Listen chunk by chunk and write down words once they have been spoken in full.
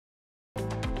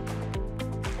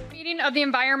Meeting of the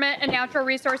Environment and Natural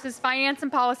Resources Finance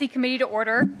and Policy Committee to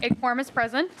order. A quorum is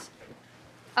present.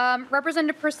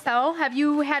 Representative Purcell, have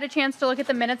you had a chance to look at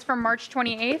the minutes from March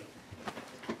 28th?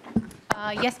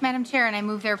 Yes, Madam Chair, and I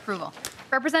move their approval.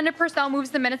 Representative Purcell moves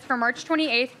the minutes for March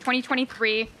 28th,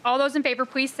 2023. All those in favor,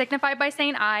 please signify by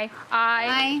saying aye.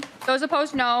 Aye. Those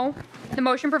opposed, no. The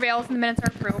motion prevails and the minutes are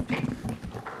approved.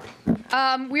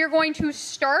 We are going to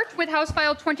start with House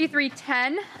File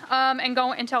 2310 and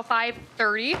go until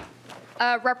 5:30.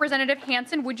 Representative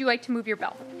Hansen, would you like to move your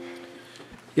bill?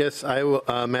 Yes, I will,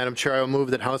 Madam Chair, I will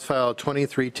move that House File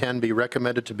 2310 be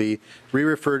recommended to be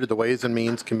re-referred to the Ways and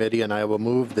Means Committee, and I will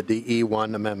move the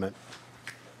DE1 amendment.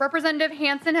 Representative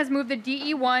Hansen has moved the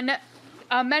DE1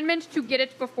 amendment to get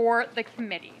it before the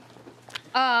committee.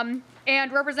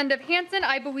 And Representative Hansen,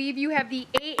 I believe you have the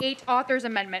A8 authors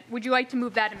amendment. Would you like to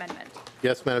move that amendment?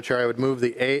 Yes, Madam Chair, I would move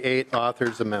the A8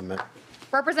 authors amendment.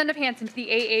 Representative Hansen to the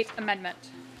A8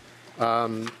 amendment.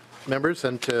 Members,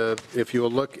 and if you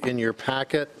will look in your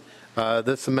packet,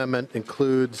 this amendment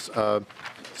includes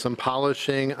some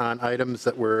polishing on items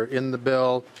that were in the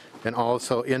bill and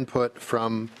also input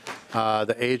from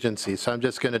the agency. So I'm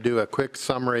just going to do a quick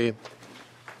summary.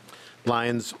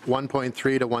 Lines 1.3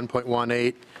 to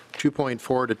 1.18,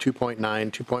 2.4 to 2.9,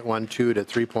 2.12 to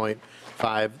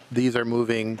 3.5. These are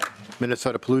moving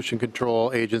Minnesota Pollution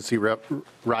Control Agency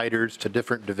riders to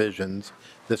different divisions.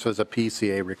 This was a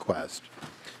PCA request.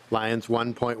 Lines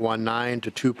 1.19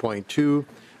 to 2.2,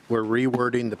 we're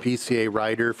rewording the PCA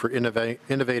rider for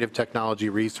innovative technology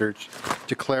research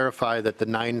to clarify that the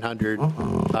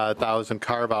 900,000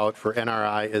 carve out for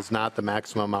NRI is not the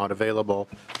maximum amount available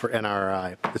for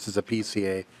NRI. This is a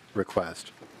PCA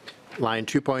request. Line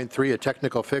 2.3, a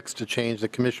technical fix to change the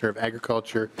Commissioner of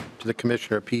Agriculture to the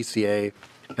Commissioner of PCA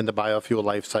and the biofuel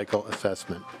life cycle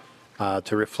assessment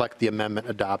to reflect the amendment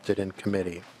adopted in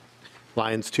committee.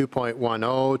 Lines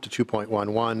 2.10 to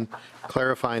 2.11,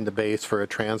 clarifying the base for a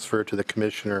transfer to the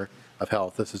Commissioner of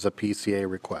Health. This is a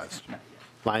PCA request.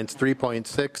 Lines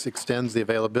 3.6 extends the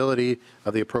availability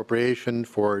of the appropriation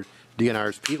for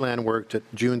DNR's peatland work to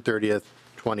June 30th,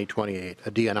 2028, a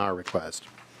DNR request.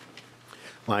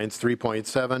 Lines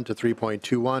 3.7 to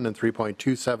 3.21 and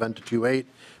 3.27 to 28,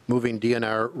 moving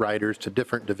DNR riders to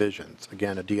different divisions,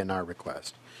 again a DNR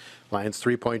request. Lines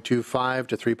 3.25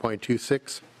 to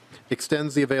 3.26,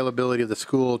 extends the availability of the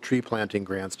school tree planting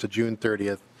grants to June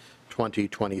 30th,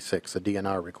 2026, a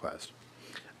DNR request.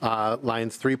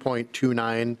 Lines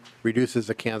 3.29 reduces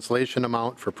the cancellation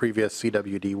amount for previous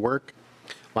CWD work.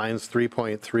 Lines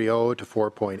 3.30 to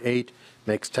 4.8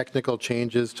 makes technical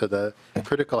changes to the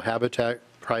critical habitat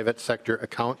private sector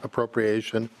account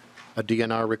appropriation, a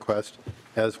DNR request,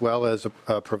 as well as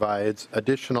provides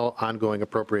additional ongoing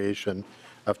appropriation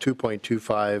of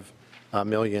 $2.25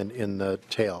 million in the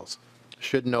tails.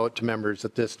 Should note to members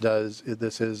that this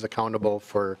is accountable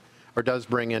for, or does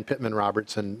bring in Pittman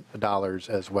Robertson dollars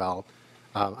as well.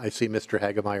 I see Mr.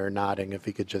 Hagemeyer nodding, if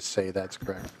he could just say that's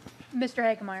correct. Mr.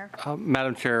 Hagemeyer.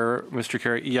 Madam Chair, Mr.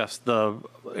 Carey, yes, the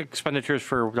expenditures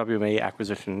for WMA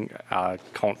acquisition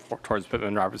count towards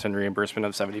Pittman Robertson reimbursement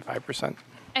of 75%.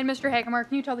 And Mr. Hagemeyer,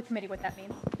 can you tell the committee what that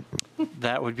means?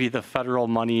 That would be the federal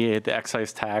money, the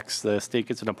excise tax. The state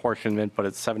gets an apportionment, but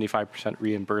it's 75%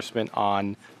 reimbursement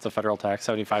on, it's a federal tax,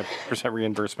 75%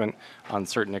 reimbursement on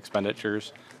certain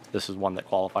expenditures. This is one that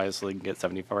qualifies, so they can get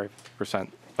 75%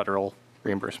 federal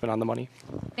reimbursement on the money.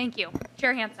 Thank you.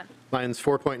 Chair Hansen. Lines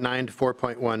 4.9 to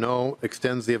 4.10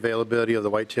 extends the availability of the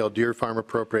white-tailed deer farm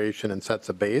appropriation and sets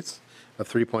a base of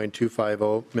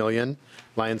 $3.250 million.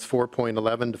 Lines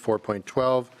 4.11 to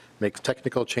 4.12 makes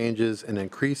technical changes and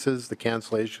increases the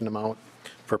cancellation amount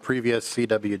for previous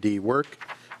CWD work.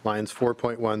 Lines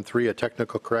 4.13, a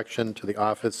technical correction to the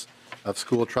Office of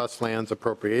School Trust Lands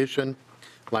appropriation.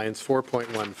 Lines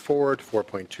 4.14 to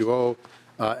 4.20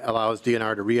 allows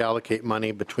DNR to reallocate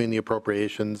money between the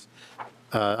appropriations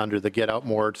under the Get Out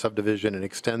More subdivision and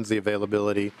extends the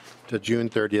availability to June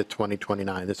 30th,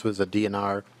 2029. This was a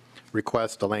DNR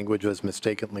request. The language was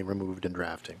mistakenly removed in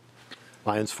drafting.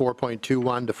 Lines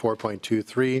 4.21 to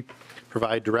 4.23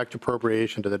 provide direct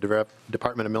appropriation to the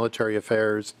Department of Military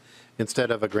Affairs instead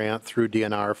of a grant through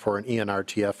DNR for an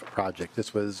ENRTF project.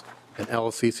 This was an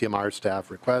LCCMR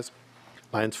staff request.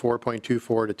 Lines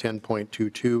 4.24 to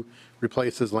 10.22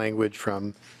 replaces language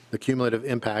from the cumulative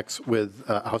impacts with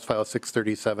House File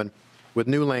 637 with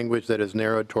new language that is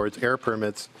narrowed towards air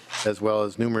permits as well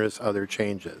as numerous other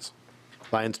changes.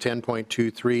 Lines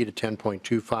 10.23 to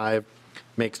 10.25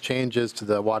 makes changes to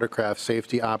the watercraft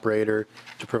safety operator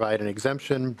to provide an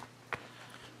exemption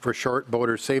for short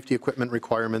boater safety equipment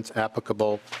requirements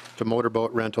applicable to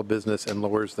motorboat rental business and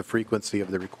lowers the frequency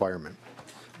of the requirement.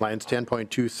 Lines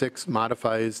 10.26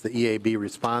 modifies the EAB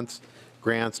response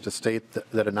grants to state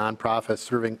that a nonprofit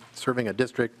serving a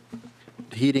district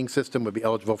heating system would be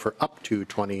eligible for up to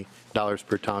 $20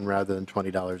 per ton rather than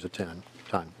 $20 a ton.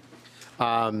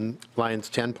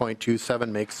 Lines 10.27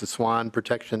 makes the SWAN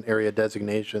protection area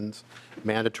designations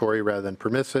mandatory rather than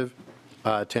permissive.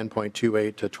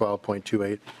 10.28 to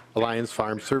 12.28, Alliance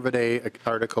Farm Survey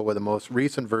article with the most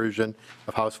recent version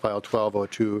of House File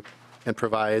 1202 and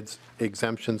provides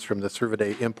exemptions from the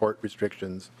Survey import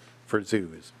restrictions for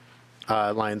zoos.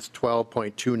 Lines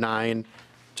 12.29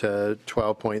 to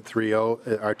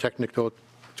 12.30 are technical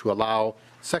to allow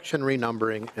section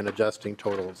renumbering and adjusting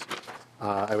totals.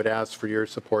 I would ask for your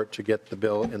support to get the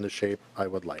bill in the shape I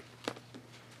would like.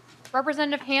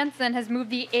 Representative Hansen has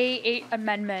moved the A8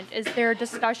 amendment. Is there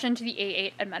discussion to the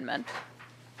A8 amendment?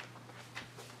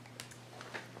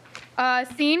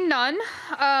 Seeing none,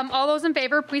 all those in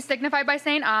favor, please signify by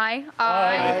saying aye.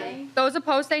 Aye. Those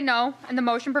opposed say no, and the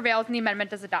motion prevails and the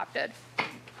amendment is adopted.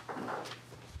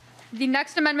 The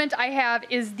next amendment I have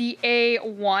is the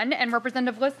A1, and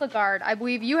Representative Listlegard, I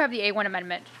believe you have the A1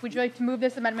 amendment. Would you like to move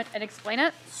this amendment and explain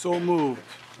it? So moved,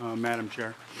 Madam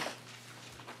Chair.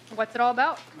 What's it all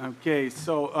about? Okay,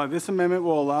 so this amendment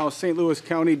will allow St. Louis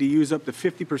County to use up to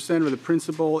 50% of the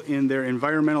principal in their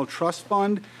environmental trust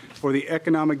fund for the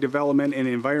economic development and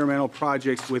environmental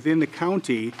projects within the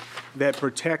county that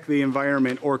protect the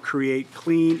environment or create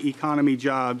clean economy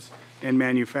jobs and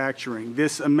manufacturing.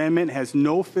 This amendment has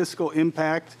no fiscal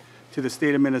impact to the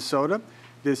state of Minnesota.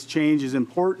 This change is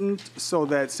important so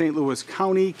that St. Louis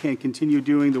County can continue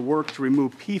doing the work to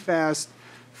remove PFAS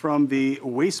from the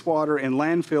wastewater and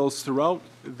landfills throughout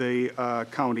the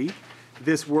county.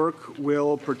 This work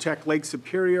will protect Lake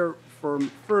Superior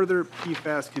from further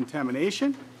PFAS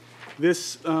contamination.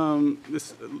 This fund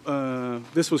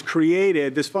was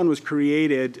created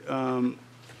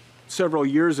several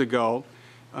years ago,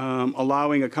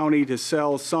 allowing a county to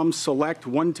sell some select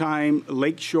one-time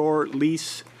lakeshore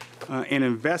lease and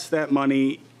invest that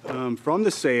money from the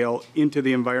sale into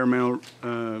the environmental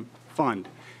fund.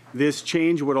 This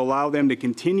change would allow them to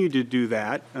continue to do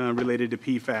that related to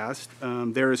PFAS.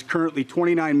 There is currently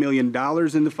 $29 million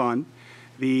in the fund.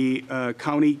 The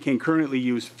county can currently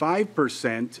use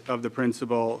 5% of the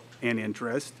principal and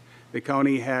interest. The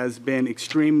county has been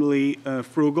extremely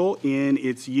frugal in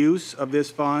its use of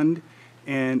this fund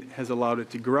and has allowed it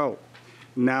to grow.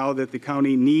 Now that the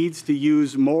county needs to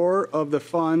use more of the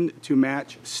fund to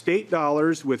match state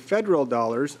dollars with federal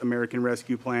dollars, American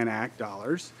Rescue Plan Act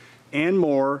dollars, and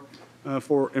more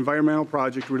for environmental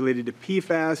projects related to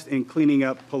PFAS and cleaning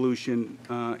up pollution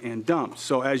and dumps.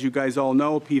 So as you guys all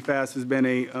know, PFAS has been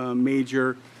a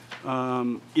major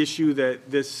issue that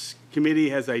this committee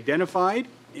has identified,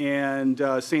 and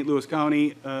St. Louis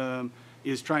County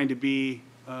is trying to be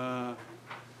a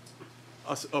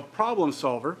problem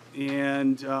solver,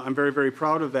 and I'm very, very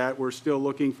proud of that. We're still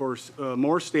looking for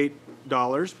more state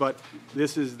dollars, but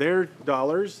this is their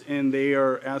dollars, and they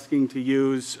are asking to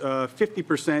use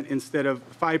 50% instead of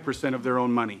 5% of their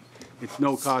own money. It's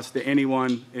no cost to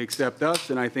anyone except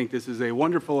us, and I think this is a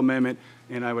wonderful amendment,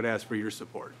 and I would ask for your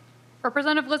support.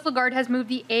 Representative Listlegard has moved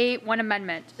the A1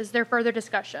 amendment. Is there further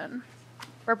discussion?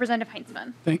 Representative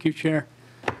Heinzman. Thank you, Chair.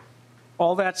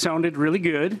 All that sounded really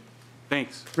good,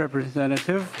 Thanks.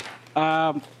 Representative.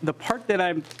 The part that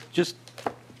I'm just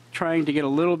trying to get a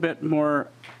little bit more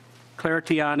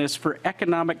clarity on is for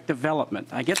economic development.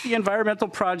 I get the environmental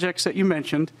projects that you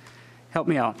mentioned. Help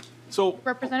me out. So,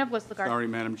 Representative Listlegard. sorry,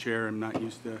 Madam Chair, I'm not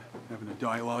used to having a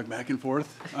dialogue back and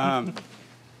forth.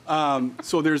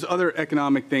 So there's other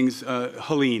economic things,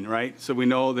 Helene, right? So we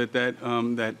know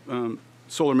that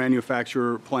solar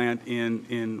manufacturer plant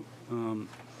in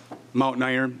Mountain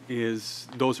Iron is,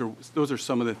 those are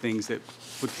some of the things that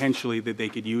potentially that they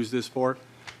could use this for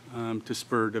to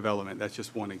spur development. That's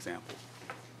just one example.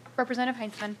 Representative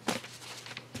Heinzman.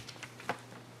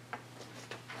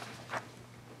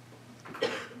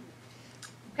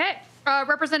 Okay.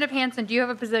 Representative Hansen, do you have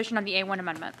a position on the A1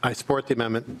 amendment? I support the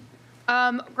amendment.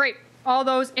 Great. All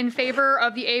those in favor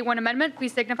of the A1 amendment,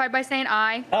 please signify by saying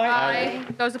aye. Aye.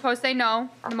 Those opposed say no.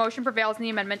 The motion prevails and the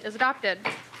amendment is adopted.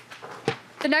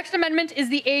 The next amendment is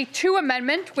the A2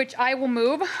 amendment, which I will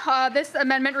move. This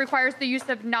amendment requires the use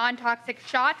of non-toxic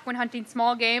shot when hunting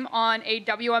small game on a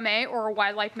WMA or a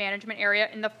wildlife management area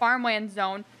in the farmland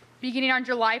zone beginning on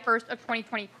July 1st of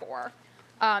 2024.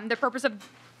 The purpose of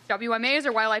WMAs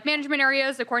or wildlife management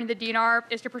areas, according to the DNR,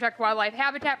 is to protect wildlife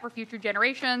habitat for future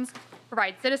generations,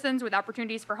 provide citizens with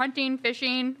opportunities for hunting,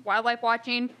 fishing, wildlife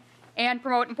watching, and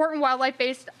promote important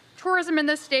wildlife-based tourism in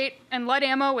this state, and lead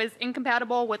ammo is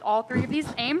incompatible with all three of these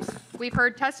aims. We've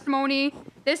heard testimony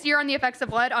this year on the effects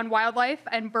of lead on wildlife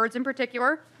and birds in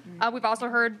particular. We've also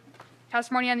heard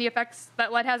testimony on the effects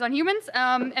that lead has on humans.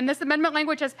 And this amendment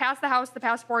language has passed the House the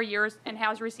past 4 years and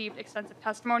has received extensive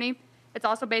testimony. It's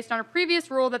also based on a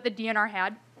previous rule that the DNR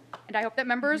had. And I hope that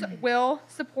members will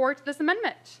support this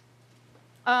amendment.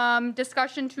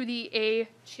 Discussion to the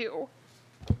A2.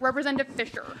 Representative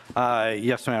Fisher.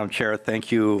 Yes, Madam Chair.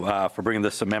 Thank you for bringing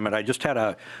this amendment. I just had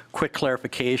a quick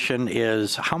clarification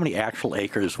is how many actual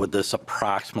acres would this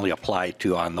approximately apply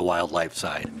to on the wildlife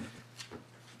side?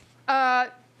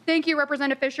 Thank you,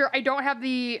 Representative Fisher. I don't have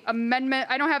the amendment.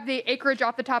 I don't have the acreage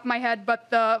off the top of my head, but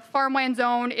the farmland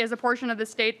zone is a portion of the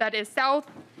state that is south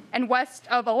and west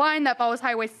of a line that follows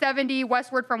Highway 70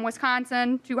 westward from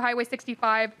Wisconsin to Highway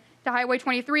 65 to Highway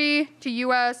 23 to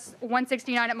US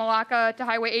 169 at Malacca to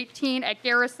Highway 18 at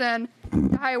Garrison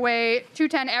to Highway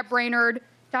 210 at Brainerd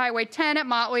to Highway 10 at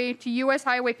Motley to US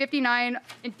Highway 59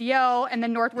 in DL and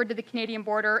then northward to the Canadian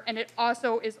border. And it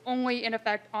also is only in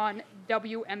effect on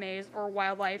WMAs or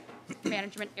wildlife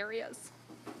management areas.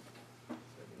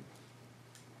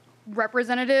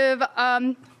 Representative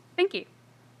Finke.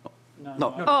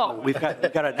 No. Oh. We've got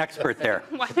an expert there.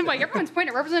 Why everyone's pointing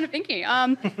at Representative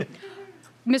Finke.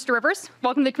 Mr. Rivers,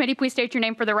 welcome to the committee. Please state your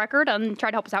name for the record and try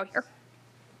to help us out here.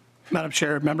 Madam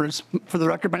Chair, members, for the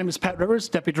record, my name is Pat Rivers,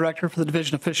 Deputy Director for the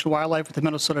Division of Fish and Wildlife with the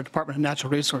Minnesota Department of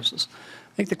Natural Resources.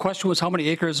 I think the question was how many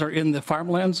acres are in the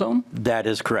farmland zone? That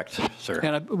is correct, sir.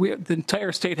 And the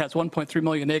entire state has 1.3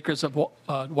 million acres of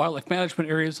wildlife management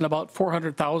areas and about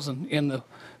 400,000 in the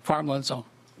farmland zone.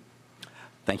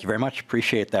 Thank you very much.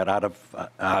 Appreciate that.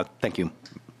 Thank you.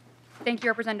 Thank you,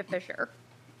 Representative Fisher.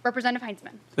 Representative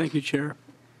Heinzman. Thank you, Chair.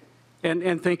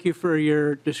 And thank you for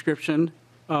your description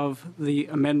of the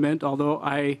amendment, although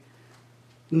I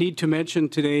need to mention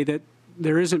today that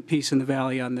there isn't peace in the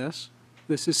valley on this.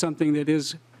 This is something that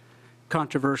is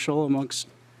controversial amongst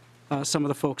some of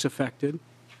the folks affected,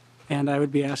 and I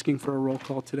would be asking for a roll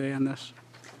call today on this.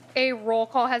 A roll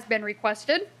call has been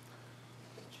requested.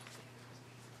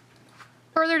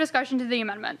 Further discussion to the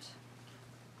amendment.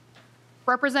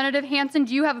 Representative Hansen,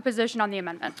 do you have a position on the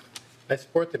amendment? I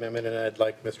support the amendment, and I'd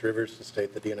like Mr. Rivers to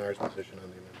state the DNR's position on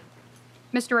the amendment.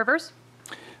 Mr. Rivers?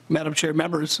 Madam Chair,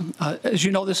 members, as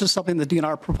you know, this is something the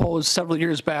DNR proposed several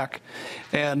years back.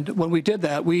 And when we did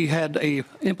that, we had a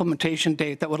implementation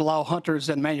date that would allow hunters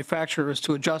and manufacturers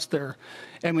to adjust their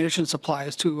ammunition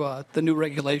supplies to the new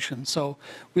regulations. So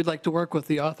we'd like to work with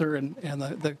the author and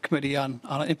the committee on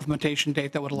an implementation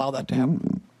date that would allow that to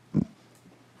happen.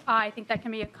 I think that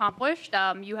can be accomplished.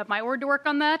 You have my word to work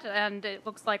on that, and it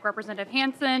looks like Representative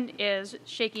Hansen is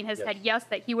shaking his head yes,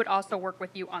 that he would also work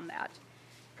with you on that.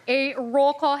 A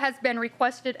roll call has been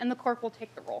requested, and the clerk will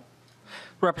take the roll.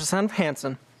 Representative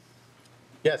Hansen.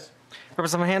 Yes.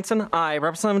 Representative Hansen, aye.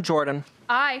 Representative Jordan.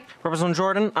 Aye. Representative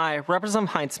Jordan, aye.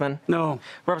 Representative Heinzman. No.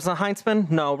 Representative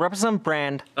Heinzman, no. Representative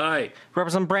Brand. Aye.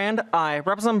 Representative Brand, aye.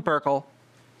 Representative Burkle.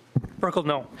 Burkle,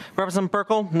 no. Representative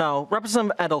Burkle, no.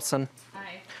 Representative Edelson.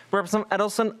 Aye. Representative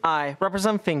Edelson, aye.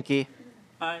 Representative Finke.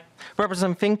 Aye.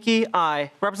 Representative Finke, aye.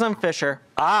 Representative Fisher.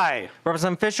 Aye.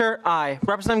 Representative Fisher, aye.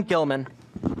 Representative Gilman.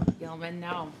 Gilman,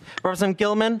 no. Representative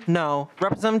Gilman, no.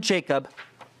 Representative Jacob.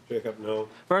 Jacob, no.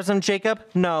 Representative Jacob,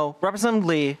 no. Representative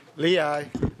Lee. Lee, aye.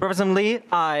 Representative Lee,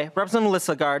 aye. Representative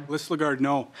Lissagard. Listlegard,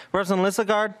 no. Representative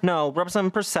Lissagard, no.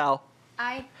 Representative Purcell.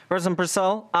 Aye. Representative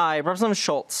Purcell, aye. Representative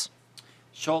Schultz.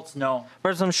 Schultz, no.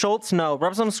 Representative Schultz, no.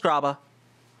 Representative Scraba.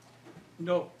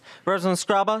 No. Representative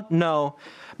Scraba, no.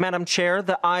 Madam Chair,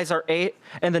 the ayes are 8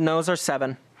 and the noes are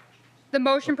 7. The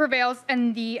motion prevails,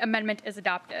 and the amendment is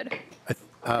adopted.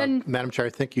 Then- Madam Chair, I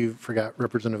think you forgot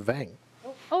Representative Vang.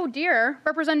 Oh dear,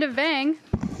 Representative Vang,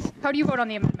 how do you vote on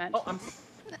the amendment?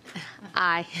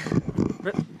 Aye.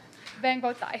 Vang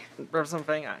votes aye. Representative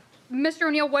Vang, aye. Mr.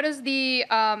 O'Neill, what is the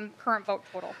current vote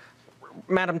total?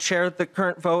 Madam Chair, the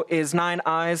current vote is 9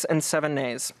 ayes and 7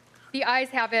 nays. The ayes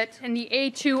have it, and the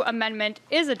A2 amendment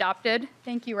is adopted.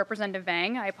 Thank you, Representative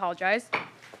Vang. I apologize.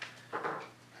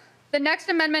 The next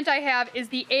amendment I have is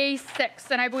the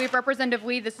A6, and I believe, Representative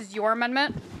Lee, this is your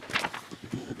amendment.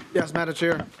 Yes, Madam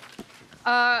Chair.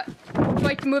 Would you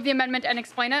like to move the amendment and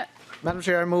explain it? Madam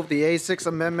Chair, I move the A6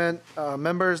 amendment.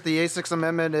 Members, the A6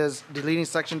 amendment is deleting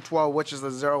Section 12, which is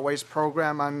the zero waste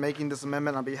program. I'm making this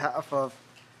amendment on behalf of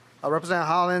Representative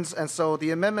Hollins, and so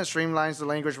the amendment streamlines the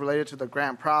language related to the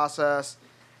grant process,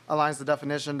 aligns the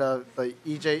definition of the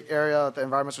EJ area, the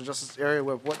environmental justice area,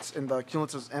 with what's in the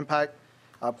cumulative impact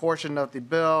portion of the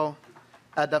bill,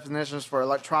 add definitions for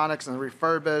electronics and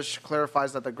refurbish,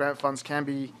 clarifies that the grant funds can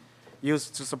be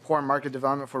used to support market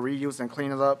development for reuse and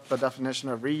cleaning up the definition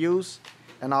of reuse,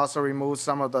 and also removes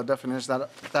some of the definitions that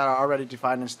are already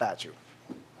defined in statute.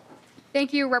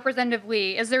 Thank you, Representative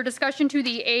Lee. Is there discussion to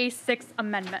the A6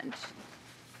 amendment?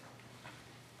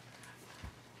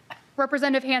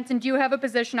 Representative Hansen, do you have a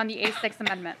position on the A6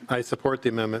 amendment? I support the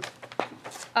amendment.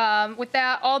 With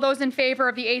that, all those in favor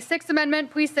of the A6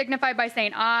 amendment, please signify by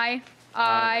saying aye.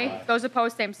 Aye. Those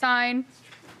opposed, same sign.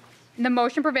 And the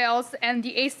motion prevails, and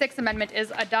the A6 amendment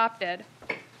is adopted.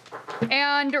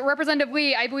 And Representative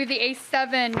Lee, I believe the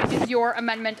A7 is your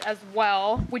amendment as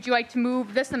well. Would you like to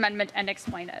move this amendment and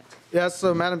explain it? Yes,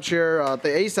 so Madam Chair, the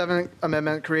A7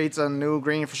 amendment creates a new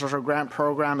green infrastructure grant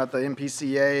program at the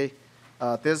MPCA.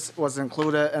 This was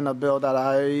included in a bill that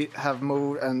I have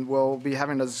moved and will be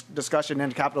having a discussion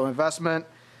in capital investment.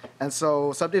 And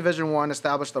so subdivision 1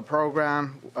 established the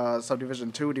program.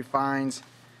 Subdivision 2 defines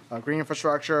green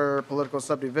infrastructure, political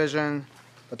subdivision,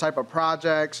 the type of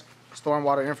projects,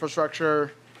 stormwater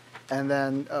infrastructure, and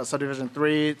then subdivision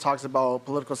 3 talks about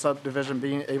political subdivision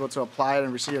being able to apply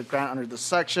and receive a grant under this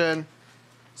section.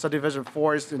 Subdivision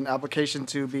 4 is an application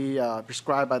to be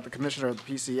prescribed by the commissioner of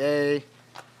the PCA.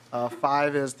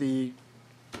 5 is the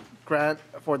grant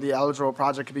for the eligible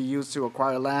project could be used to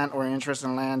acquire land or interest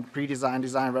in land, pre-design,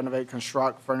 design, renovate,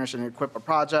 construct, furnish, and equip a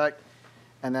project.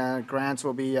 And then grants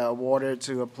will be awarded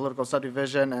to a political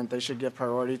subdivision, and they should give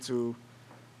priority to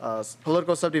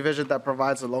political subdivision that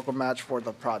provides a local match for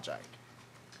the project.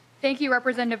 Thank you,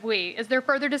 Representative Lee. Is there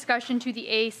further discussion to the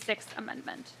A6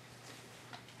 amendment?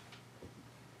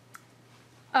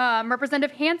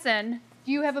 Representative Hansen,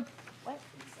 do you have a, what?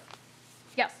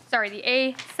 Yes, sorry, the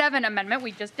A7 amendment.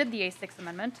 We just did the A6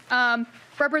 amendment.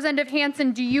 Representative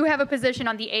Hansen, do you have a position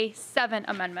on the A7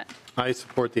 amendment? I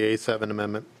support the A7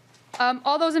 amendment.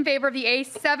 All those in favor of the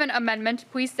A7 amendment,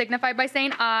 please signify by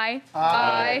saying aye.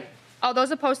 Aye. All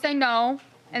those opposed say no,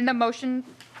 and the motion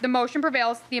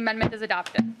prevails. The amendment is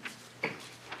adopted.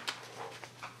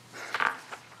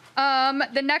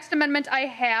 The next amendment I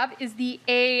have is the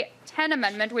A10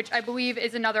 amendment, which I believe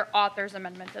is another author's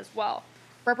amendment as well.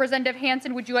 Representative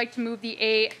Hansen, would you like to move the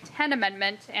A10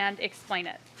 amendment and explain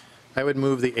it? I would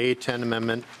move the A10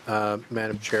 amendment,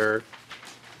 Madam Chair.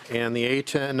 And the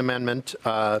A10 amendment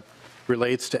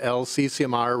relates to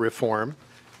LCCMR reform.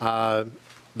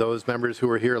 Those members who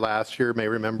were here last year may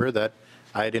remember that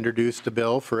I had introduced a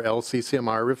bill for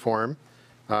LCCMR reform,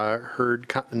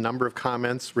 heard a number of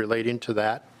comments relating to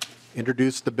that,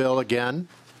 introduced the bill again,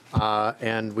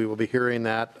 and we will be hearing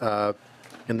that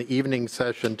in the evening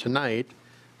session tonight.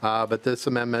 But this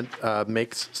amendment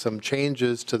makes some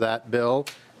changes to that bill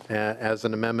as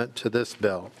an amendment to this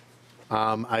bill.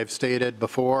 I've stated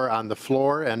before on the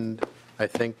floor, and I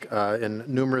think in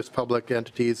numerous public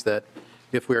entities, that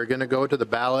if we are going to go to the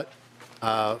ballot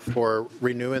for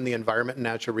renewing the Environment and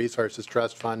Natural Resources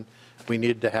Trust Fund, we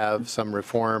need to have some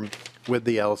reform with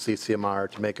the LCCMR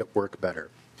to make it work better.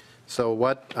 So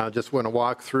what I just want to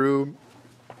walk through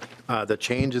the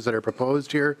changes that are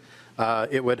proposed here.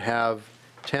 It would have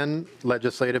 10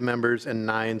 legislative members and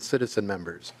 9 citizen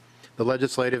members. The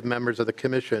legislative members of the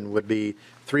commission would be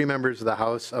 3 members of the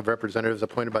House of Representatives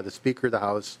appointed by the Speaker of the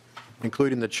House,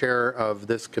 including the chair of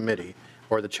this committee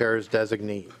or the chair's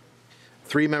designee.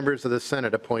 3 members of the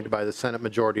Senate appointed by the Senate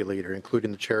Majority Leader,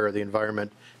 including the chair of the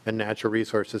Environment and Natural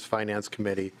Resources Finance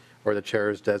Committee or the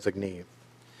chair's designee.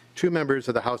 2 members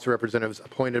of the House of Representatives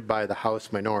appointed by the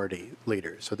House Minority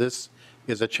Leader. So this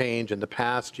is a change. In the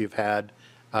past, you've had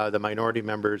the minority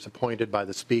members appointed by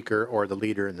the Speaker or the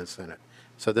Leader in the Senate.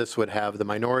 So this would have the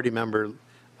minority member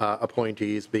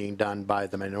appointees being done by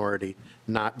the minority,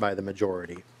 not by the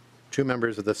majority. 2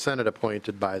 members of the Senate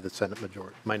appointed by the Senate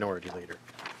Minority Leader.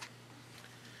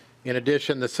 In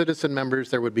addition, the citizen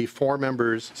members, there would be 4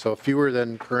 members, so fewer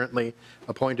than currently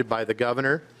appointed by the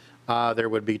governor. There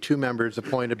would be 2 members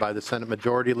appointed by the Senate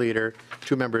Majority Leader,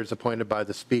 2 members appointed by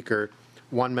the Speaker,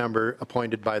 1 member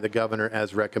appointed by the governor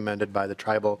as recommended by the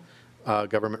tribal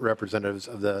government representatives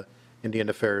of the Indian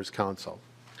Affairs Council.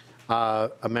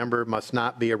 A member must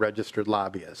not be a registered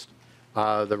lobbyist.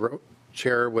 The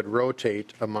chair would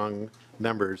rotate among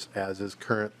members as is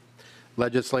current.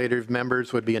 Legislative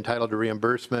members would be entitled to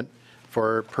reimbursement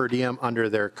for per diem under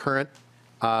their current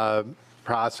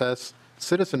process.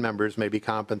 Citizen members may be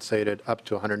compensated up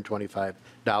to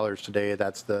 $125 today.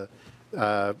 That's the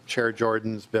Chair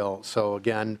Jordan's bill. So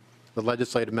again, the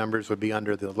legislative members would be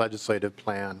under the legislative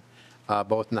plan,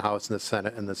 both in the House and the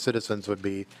Senate, and the citizens would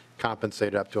be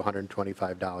compensated up to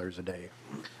 $125 a day.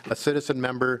 A citizen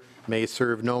member may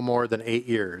serve no more than 8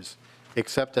 years,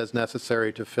 except as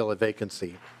necessary to fill a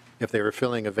vacancy. If they were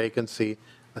filling a vacancy,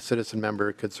 a citizen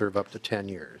member could serve up to 10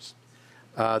 years.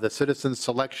 The Citizen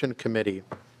Selection Committee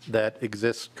that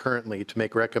exists currently to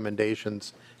make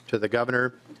recommendations to the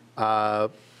governor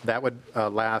That would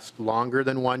last longer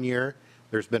than 1 year.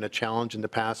 There's been a challenge in the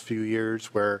past few years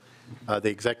where the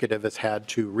executive has had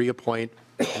to reappoint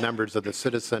members of the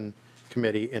Citizen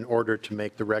Committee in order to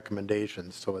make the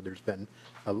recommendations. So there's been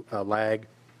a lag.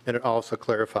 And it also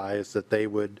clarifies that they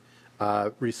would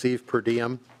receive per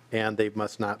diem and they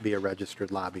must not be a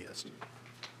registered lobbyist.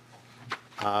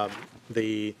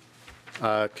 The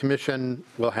commission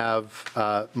will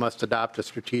must adopt a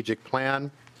strategic plan.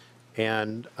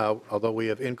 And although we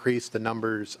have increased the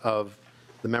numbers of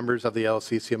the members of the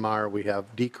LCCMR, we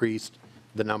have decreased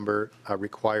the number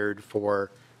required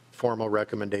for formal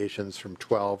recommendations from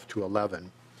 12 to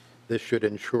 11. This should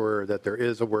ensure that there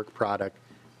is a work product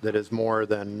that is more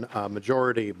than a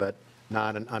majority, but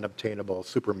not an unobtainable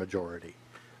supermajority.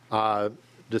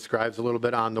 Describes a little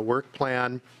bit on the work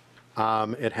plan.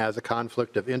 It has a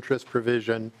conflict of interest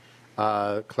provision,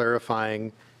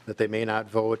 clarifying that they may not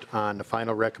vote on the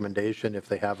final recommendation if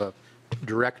they have a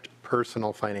direct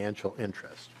personal financial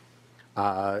interest.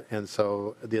 And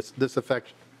so this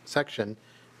section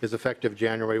is effective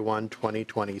January 1,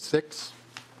 2026.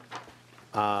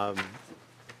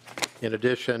 In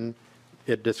addition,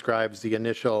 it describes the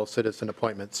initial citizen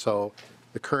appointment. So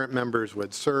the current members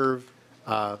would serve.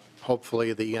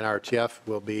 Hopefully, the ENRTF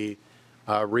will be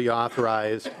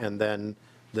reauthorized, and then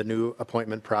the new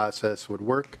appointment process would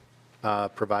work,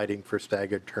 providing for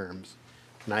staggered terms.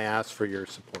 And I ask for your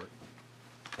support.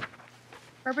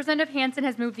 Representative Hansen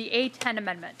has moved the A10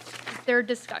 amendment. Is there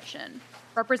discussion?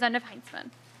 Representative Heinzman.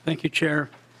 Thank you,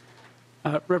 Chair.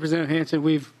 Representative Hansen,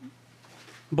 we've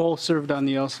both served on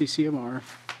the LCCMR.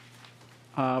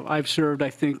 I've served, I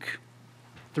think,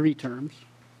 3 terms,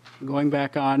 going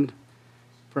back on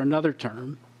for another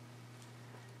term.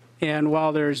 And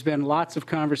while there's been lots of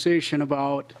conversation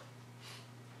about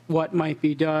what might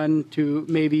be done to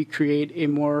maybe create a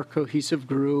more cohesive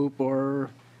group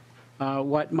or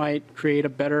what might create a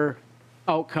better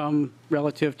outcome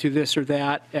relative to this or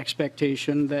that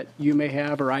expectation that you may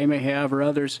have or I may have or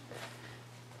others,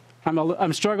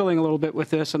 I'm struggling a little bit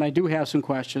with this, and I do have some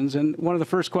questions. And one of the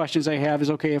first questions I have is,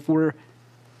 okay, if we're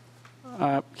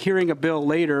hearing a bill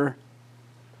later,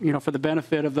 you know, for the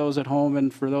benefit of those at home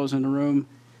and for those in the room,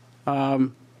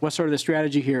 what's sort of the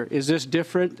strategy here? Is this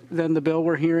different than the bill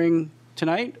we're hearing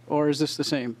tonight, or is this the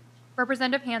same?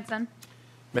 Representative Hansen.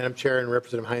 Madam Chair and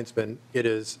Representative Heinzman, it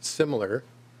is similar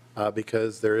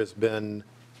because there has been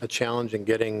a challenge in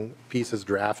getting pieces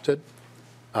drafted.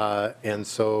 And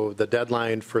so the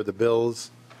deadline for the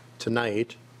bills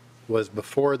tonight was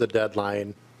before the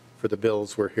deadline for the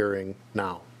bills we're hearing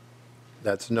now.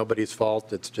 That's nobody's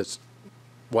fault. It's just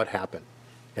what happened.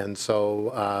 And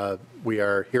so we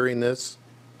are hearing this.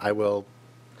 I will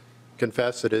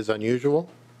confess it is unusual,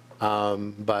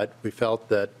 but we felt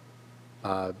that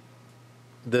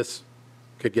this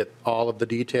could get all of the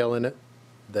detail in it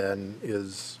than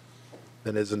is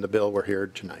in the bill we're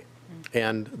hearing tonight.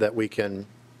 And that we can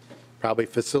probably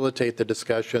facilitate the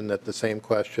discussion that the same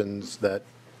questions that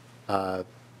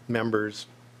members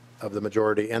of the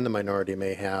majority and the minority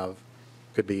may have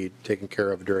could be taken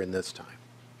care of during this time.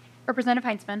 Representative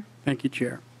Heinzman. Thank you,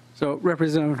 Chair. So,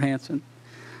 Representative Hansen,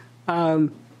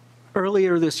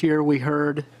 earlier this year we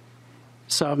heard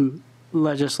some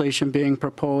legislation being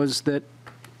proposed that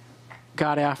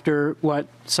got after what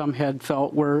some had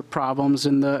felt were problems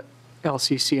in the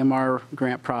LCCMR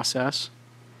grant process.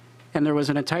 And there was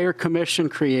an entire commission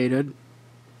created.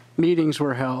 Meetings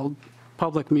were held,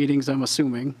 public meetings, I'm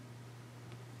assuming.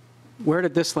 Where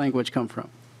did this language come from?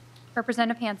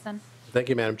 Representative Hansen. Thank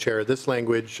you, Madam Chair. This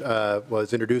language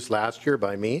was introduced last year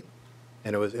by me,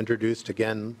 and it was introduced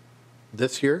again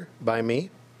this year by me,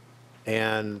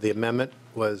 and the amendment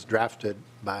was drafted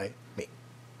by me.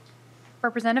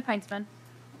 Representative Heinzman.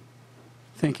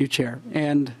 Thank you, Chair.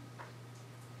 And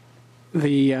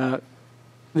the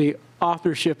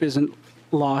authorship isn't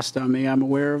lost on me. I'm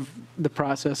aware of the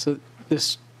process that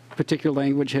this particular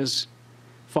language has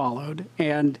followed.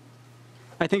 And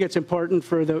I think it's important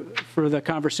for the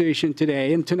conversation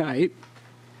today and tonight.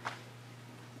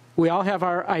 We all have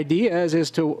our ideas as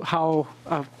to how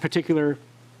a particular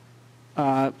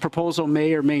proposal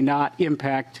may or may not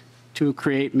impact to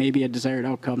create maybe a desired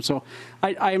outcome. So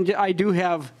I do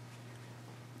have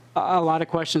a lot of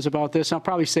questions about this. I'll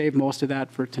probably save most of that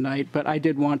for tonight, but I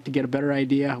did want to get a better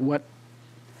idea what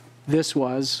this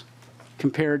was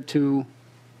compared to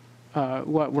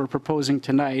what we're proposing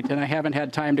tonight. And I haven't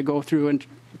had time to go through and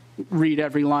read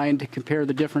every line to compare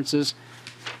the differences.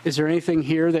 Is there anything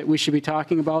here that we should be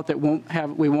talking about that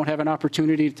we won't have an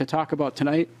opportunity to talk about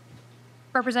tonight?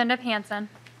 Representative Hansen.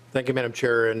 Thank you, Madam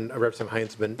Chair, and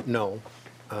Representative Heinzman. No,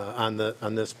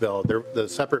 on this bill, the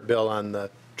separate bill on the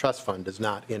trust fund is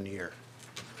not in here.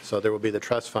 So there will be the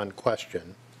trust fund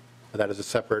question. That is a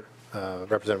separate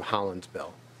Representative Holland's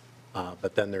bill.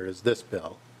 But then there is this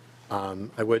bill.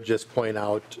 I would just point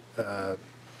out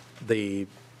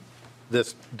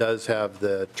this does have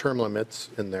the term limits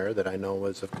in there that I know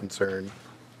was of concern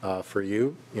for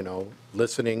you,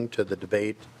 listening to the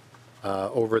debate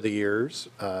over the years,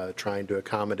 trying to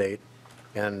accommodate.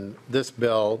 And this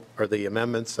bill, or the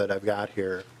amendments that I've got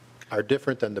here, are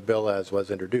different than the bill as was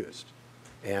introduced.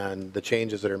 And the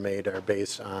changes that are made are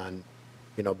based on,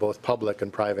 both public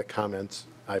and private comments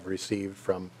I've received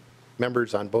from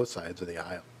members on both sides of the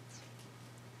aisle.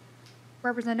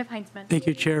 Representative Heinzman. Thank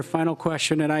you, Chair. Final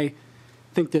question, and I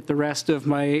think that the rest of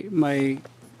my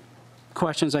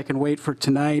questions I can wait for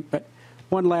tonight, but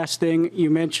one last thing.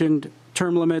 You mentioned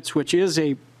term limits, which is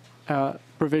a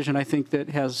provision I think that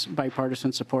has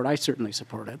bipartisan support. I certainly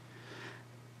support it.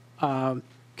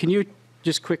 Can you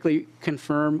just quickly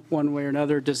confirm one way or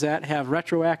another, does that have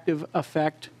retroactive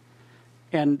effect?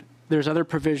 And there's other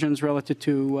provisions relative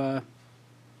to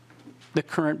the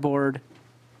current board.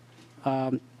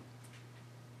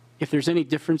 If there's any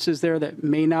differences there that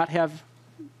may not have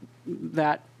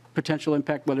that potential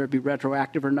impact, whether it be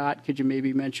retroactive or not, could you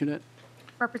maybe mention it?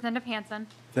 Representative Hansen.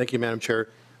 Thank you, Madam Chair.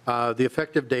 The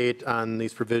effective date on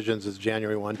these provisions is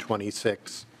January 1,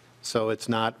 26, so it's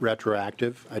not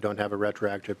retroactive. I don't have a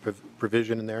retroactive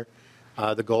provision in there.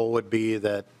 The goal would be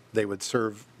that they would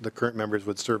serve, the current members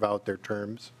would serve out their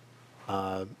terms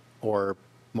or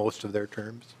most of their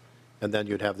terms, and then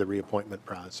you'd have the reappointment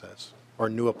process or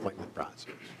new appointment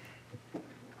process.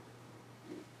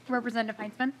 Representative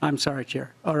Heinzman. I'm sorry,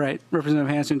 Chair. All right, Representative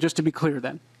Hansen, just to be clear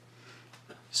then.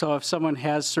 So if someone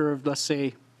has served, let's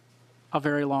say, a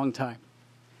very long time,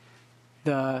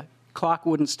 the clock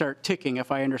wouldn't start ticking,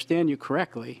 if I understand you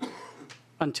correctly,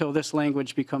 until this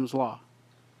language becomes law.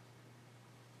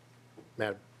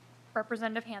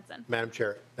 Representative Hansen. Madam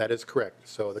Chair, that is correct.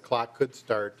 So the clock would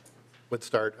start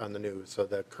on the new, so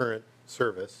the current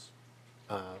service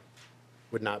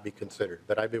would not be considered,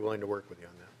 but I'd be willing to work with you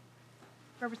on that.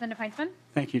 Representative Heinzman.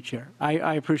 Thank you, Chair.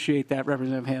 I appreciate that,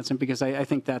 Representative Hansen, because I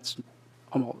think that's,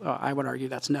 I would argue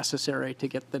that's necessary to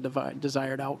get the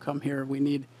desired outcome here. We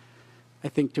need, I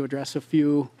think, to address a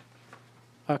few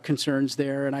concerns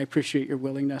there, and I appreciate your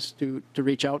willingness to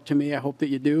reach out to me. I hope that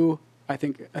you do. I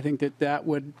think that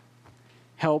would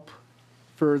help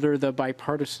further the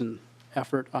bipartisan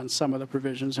effort on some of the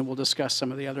provisions, and we'll discuss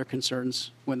some of the other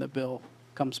concerns when the bill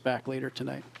comes back later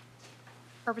tonight.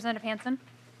 Representative Hansen.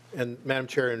 And Madam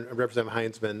Chair and Representative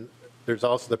Heinzman, there's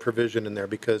also the provision in there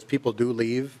because people do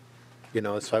leave,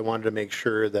 so I wanted to make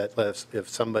sure that if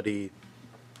somebody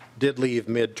did leave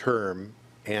mid-term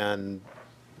and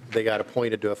they got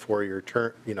appointed to a 4-year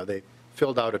term, they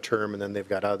filled out a term and then they've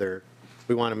got other,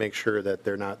 we want to make sure that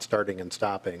they're not starting and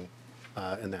stopping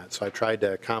in that. So I tried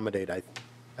to accommodate, I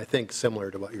think,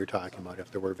 similar to what you're talking about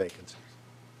if there were vacancies.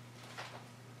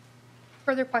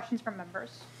 Further questions from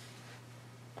members?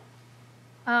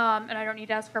 And I don't need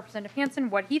to ask Representative Hansen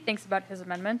what he thinks about his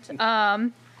amendment.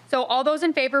 So all those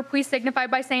in favor, please signify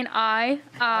by saying aye.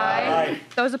 Aye.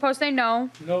 Those opposed say no.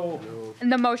 No.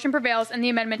 And the motion prevails and the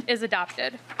amendment is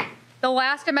adopted. The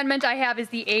last amendment I have is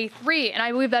the A3, and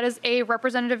I believe that is a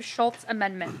Representative Schultz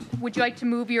amendment. Would you like to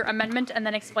move your amendment and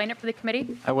then explain it for the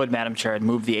committee? I would, Madam Chair. I'd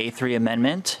move the A3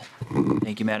 amendment.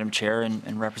 Thank you, Madam Chair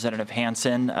and Representative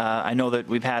Hansen. I know that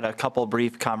we've had a couple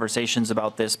brief conversations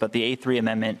about this, but the A3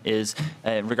 amendment is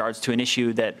in regards to an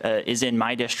issue that is in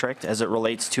my district as it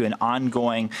relates to an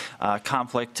ongoing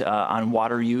conflict on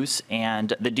water use,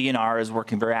 and the DNR is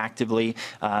working very actively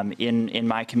in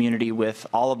my community with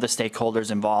all of the stakeholders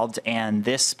involved. And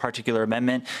this particular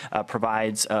amendment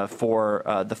provides for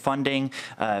the funding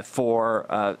for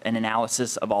an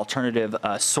analysis of alternative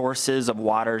sources of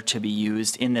water to be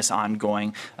used in this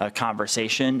ongoing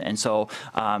conversation. And so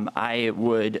I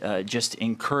would just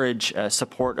encourage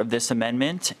support of this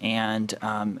amendment and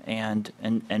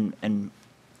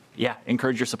yeah,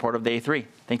 encourage your support of the A3.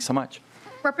 Thanks so much.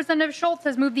 Representative Schultz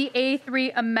has moved the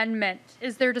A3 amendment.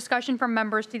 Is there discussion from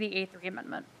members to the A3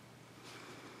 amendment?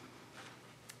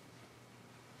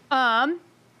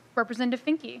 Representative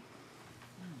Finke.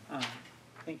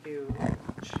 Thank you,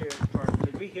 Chair.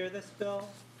 Did we hear this bill?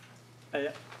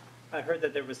 I heard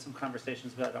that there was some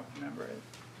conversations, but I don't remember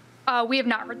it. We have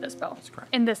not heard this bill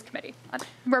in this committee.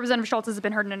 Representative Schultz has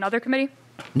been heard in another committee.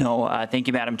 No, thank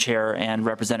you, Madam Chair and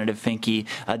Representative Finke.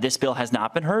 This bill has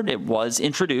not been heard. It was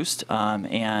introduced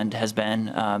and has been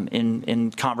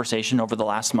in conversation over the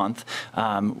last month.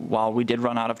 While we did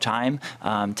run out of time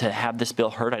to have this bill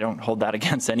heard, I don't hold that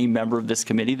against any member of this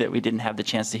committee that we didn't have the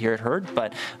chance to hear it heard,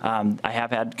 but I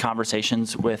have had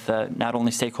conversations with not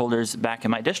only stakeholders back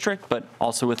in my district, but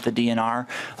also with the DNR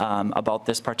about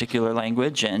this particular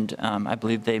language, and I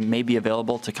believe they may be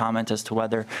available to comment as to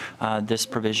whether this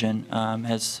provision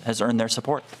has earned their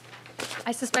support.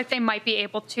 I suspect they might be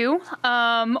able to.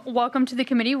 Welcome to the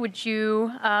committee. Would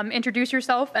you introduce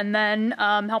yourself and then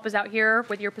help us out here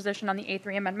with your position on the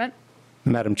A3 amendment?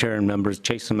 Madam Chair and members,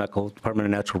 Jason Meckel, Department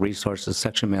of Natural Resources,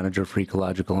 Section Manager for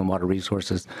Ecological and Water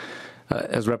Resources.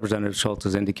 As Representative Schultz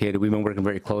has indicated, we've been working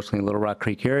very closely in the Little Rock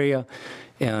Creek area,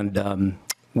 and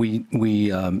we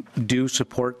do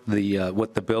support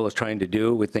what the bill is trying to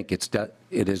do. We think it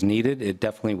is needed. It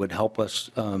definitely would help us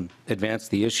advance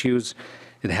the issues.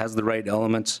 It has the right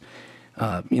elements.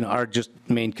 Our just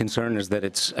main concern is that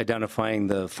it's identifying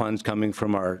the funds coming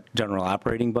from our general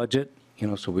operating budget.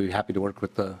 So we're happy to work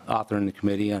with the author and the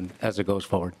committee as it goes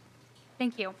forward.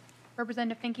 Thank you.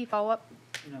 Representative Finke, follow up.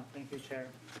 No, thank you, Chair.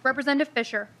 Representative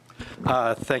Fisher.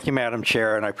 Thank you, Madam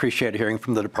Chair, and I appreciate hearing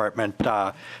from the department.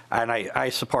 And I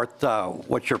support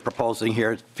what you're proposing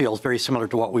here. It feels very similar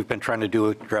to what we've been trying to do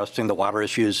addressing the water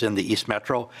issues in the East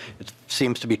Metro. It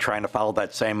seems to be trying to follow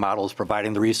that same model as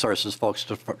providing the resources folks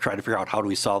to try to figure out how do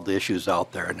we solve the issues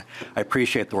out there. And I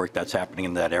appreciate the work that's happening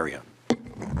in that area.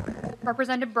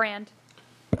 Representative Brand.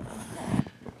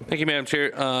 Thank you, Madam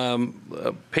Chair.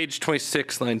 Page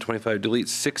 26, line 25, delete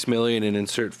 6 million and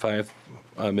insert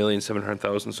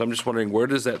 5,700,000. So I'm just wondering, where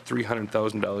does that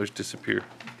 $300,000 disappear?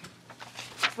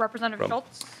 Representative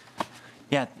Schultz.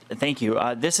 Yeah, thank you.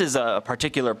 This is a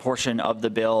particular portion of the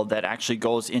bill that actually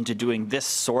goes into doing this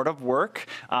sort of work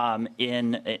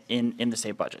in the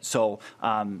state budget. So,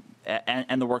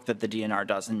 and the work that the DNR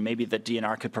does, and maybe the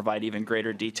DNR could provide even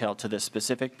greater detail to this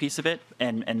specific piece of it,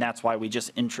 and that's why we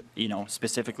just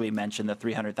specifically mentioned the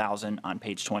 300,000 on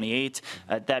page 28.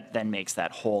 That then makes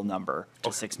that whole number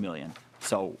to 6 million.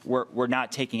 So we're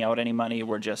not taking out any money.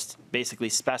 We're just basically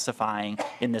specifying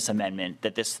in this amendment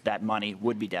that that money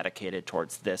would be dedicated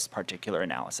towards this particular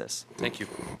analysis. Thank you.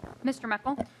 Mr.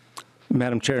 Meckel.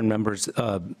 Madam Chair and members,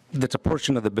 that's a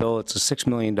portion of the bill. It's a $6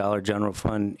 million general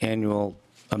fund annual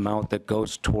amount that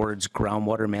goes towards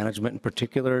groundwater management in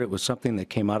particular. It was something that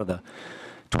came out of the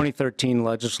 2013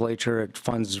 legislature. It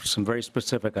funds some very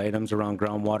specific items around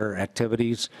groundwater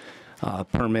activities.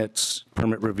 Permits,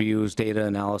 permit reviews, data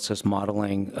analysis,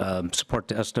 modeling, support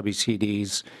to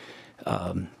SWCDs.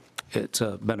 It's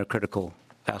been a critical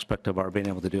aspect of our being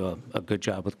able to do a good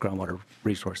job with groundwater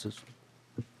resources.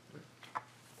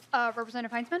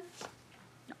 Representative Heinzman?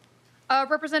 No.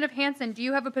 Representative Hansen, do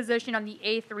you have a position on the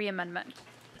A3 amendment?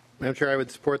 Madam Chair, I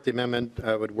would support the amendment.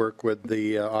 I would work with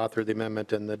the author of the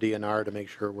amendment and the DNR to make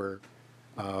sure we're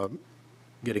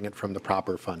getting it from the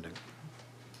proper funding.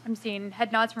 I'm seeing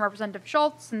head nods from Representative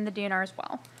Schultz and the DNR as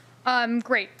well.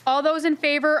 Great. All those in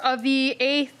favor of the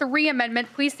A3 amendment,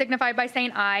 please signify by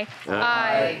saying aye.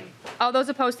 Aye. All those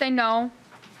opposed say no.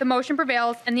 The motion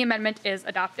prevails and the amendment is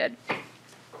adopted.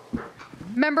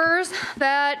 Members,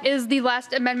 that is the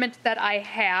last amendment that I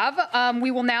have.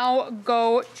 We will now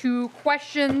go to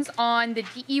questions on the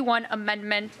DE1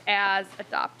 amendment as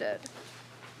adopted.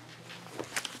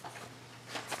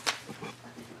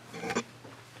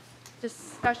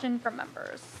 Discussion from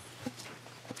members.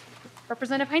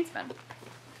 Representative Heinzman.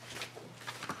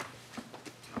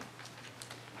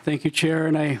 Thank you, Chair,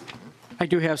 and I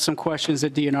do have some questions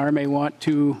that DNR may want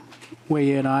to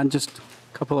weigh in on, just a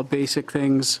couple of basic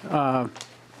things.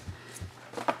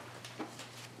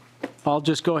 I'll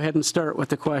just go ahead and start with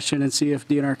the question and see if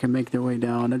DNR can make their way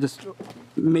down.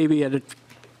 Maybe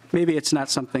it's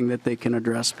not something that they can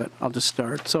address, but I'll just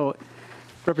start. So,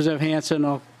 Representative Hansen,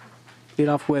 I'll lead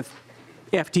off with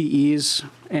FTEs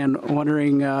and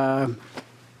wondering how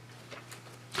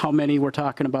many we're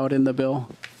talking about in the bill.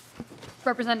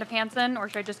 Representative Hansen, or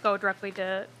should I just go directly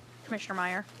to Commissioner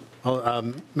Meyer?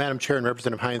 Well, Madam Chair and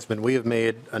Representative Heinzman, we have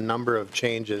made a number of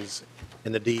changes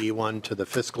in the DE1 to the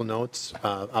fiscal notes.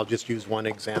 I'll just use one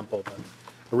example.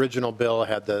 The original bill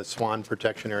had the SWAN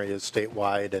protection areas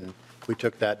statewide, and we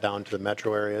took that down to the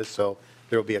metro areas, so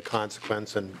there will be a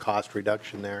consequence and cost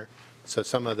reduction there. So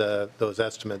some of those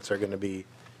estimates are going to be,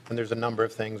 and there's a number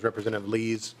of things. Representative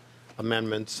Lee's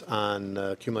amendments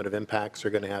on cumulative impacts are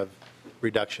going to have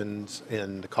reductions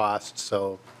in the costs.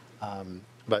 So,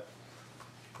 but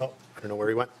I don't know where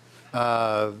he went.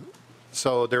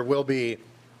 So there will be,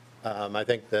 I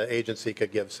think the agency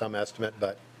could give some estimate,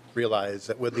 but realize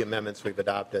that with the amendments we've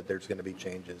adopted, there's going to be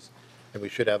changes. And we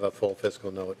should have a full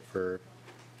fiscal note for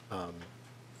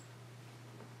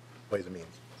Ways and Means.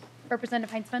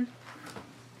 Representative Heinzman.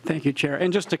 Thank you, Chair.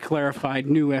 And just to clarify,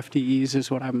 new FTEs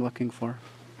is what I'm looking for,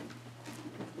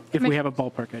 if we have a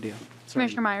ballpark idea. Sorry.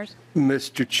 Commissioner Myers.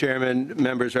 Mr. Chairman,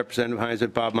 members, Representative Hines,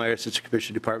 and Bob Myers, Assistant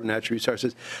Commissioner, Department of Natural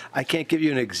Resources. I can't give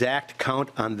you an exact count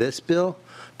on this bill,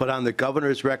 but on the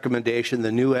governor's recommendation,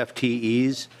 the new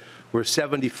FTEs were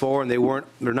 74, and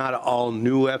they're not all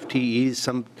new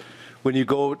FTEs. When you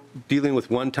go dealing with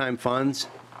one-time funds,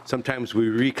 sometimes we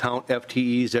recount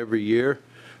FTEs every year.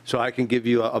 So I can give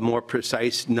you a more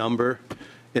precise number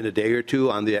in a day or two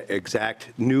on the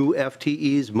exact new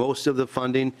FTEs. Most of the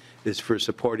funding is for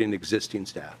supporting existing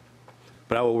staff.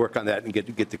 But I will work on that and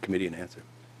get the committee an answer.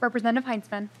 Representative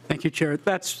Heinzman. Thank you, Chair.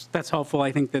 That's helpful.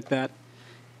 I think that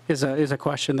is a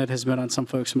question that has been on some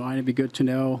folks' mind. It'd be good to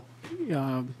know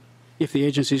if the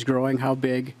agency is growing, how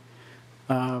big.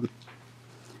 I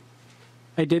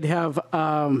did have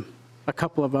a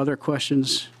couple of other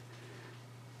questions.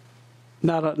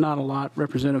 Not a lot,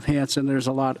 Representative Hansen. There's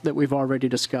a lot that we've already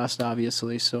discussed,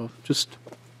 obviously, so just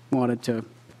wanted to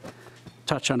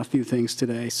touch on a few things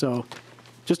today. So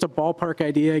just a ballpark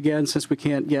idea again, since we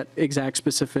can't get exact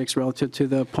specifics relative to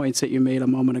the points that you made a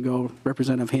moment ago,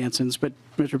 Representative Hansen, but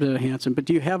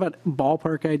do you have a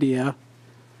ballpark idea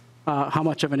how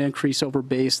much of an increase over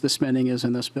base the spending is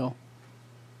in this bill?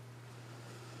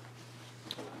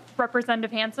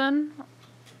 Representative Hansen.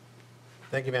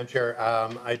 Thank you, Madam Chair.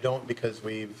 I don't, because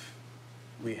we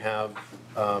have,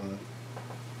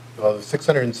 well,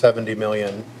 670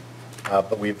 million,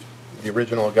 but the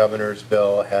original governor's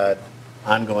bill had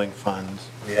ongoing funds.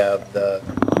 We have the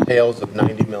tails of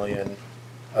 90 million,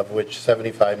 of which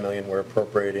 75 million we're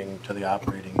appropriating to the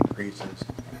operating increases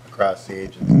across the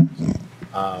agencies.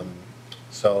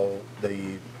 So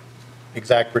the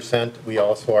exact percent, we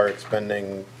also are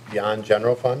expending beyond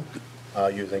general fund,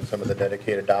 using some of the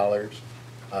dedicated dollars.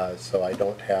 So I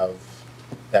don't have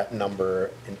that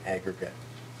number in aggregate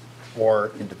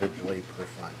or individually per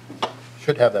fund.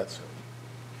 Should have that soon.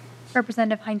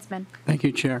 Representative Heinzman. Thank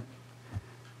you, Chair.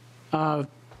 I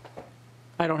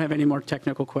don't have any more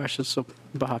technical questions, so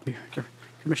Bob,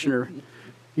 Commissioner,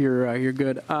 you're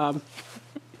good.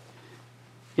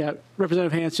 Yeah,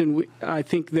 Representative Hansen, I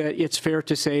think that it's fair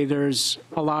to say there's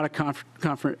a lot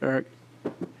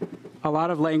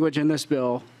of language in this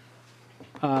bill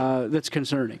that's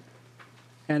concerning.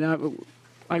 And I'm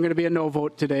going to be a no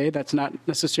vote today. That's not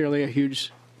necessarily a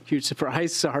huge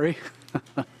surprise, sorry.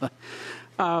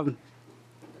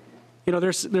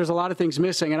 There's a lot of things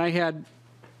missing, and I had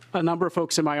a number of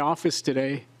folks in my office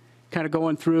today kind of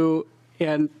going through,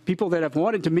 and people that have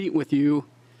wanted to meet with you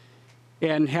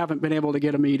and haven't been able to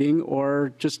get a meeting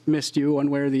or just missed you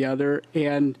one way or the other.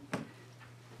 And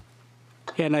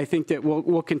I think that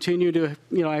we'll continue to,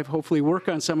 hopefully work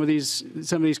on some of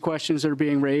these questions that are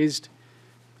being raised.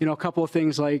 A couple of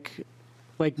things like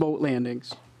boat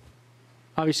landings.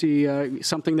 Obviously,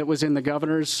 something that was in the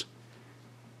governor's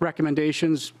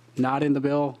recommendations, not in the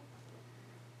bill.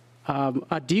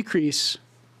 A decrease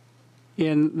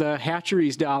in the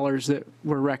hatcheries dollars that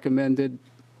were recommended.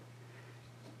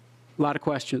 A lot of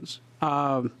questions.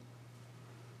 Why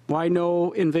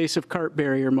no invasive carp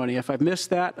barrier money? If I've missed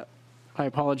that, I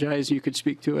apologize. You could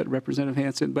speak to it, Representative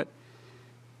Hansen. But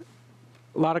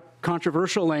a lot of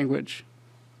controversial language,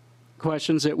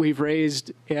 questions that we've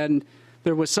raised, and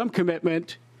there was some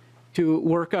commitment to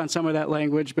work on some of that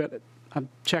language, but I've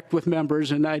checked with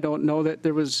members, and I don't know that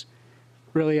there was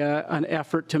really an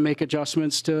effort to make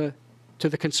adjustments to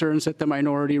the concerns that the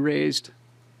minority raised.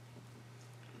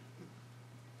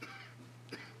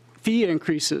 Fee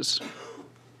increases,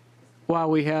 while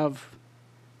we have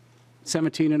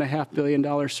 $17.5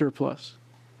 billion surplus.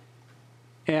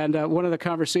 And one of the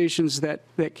conversations that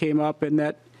came up and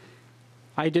that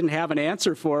I didn't have an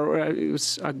answer for, it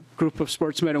was a group of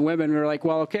sportsmen and women who were like,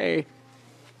 well, okay,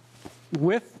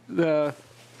 with the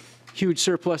huge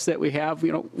surplus that we have,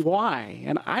 why?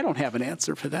 And I don't have an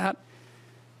answer for that.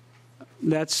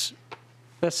 That's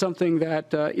something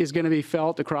that is going to be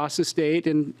felt across the state,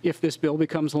 and if this bill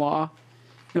becomes law,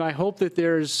 I hope that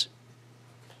there's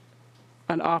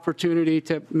an opportunity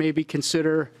to maybe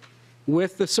consider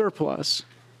with the surplus,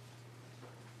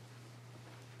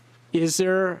 is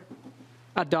there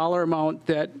a dollar amount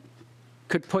that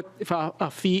could put a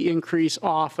fee increase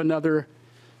off another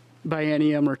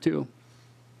biennium or two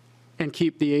and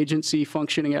keep the agency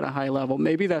functioning at a high level?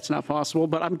 Maybe that's not possible,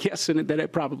 but I'm guessing that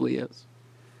it probably is.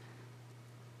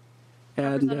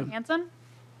 Representative Hansen.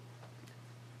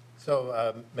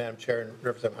 So, Madam Chair and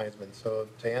Representative Heinzman, so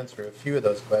to answer a few of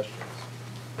those questions,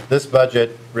 This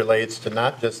budget relates to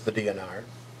not just the DNR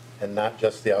and not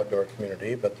just the outdoor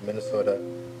community, but the Minnesota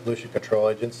Pollution Control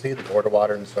Agency, the Board of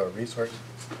Water and Soil Resources,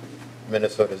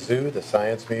 Minnesota Zoo, the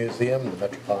Science Museum, the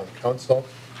Metropolitan Council,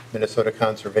 Minnesota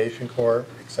Conservation Corps,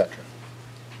 etc.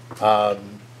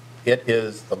 It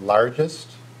is the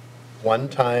largest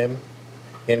one-time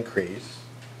increase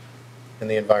in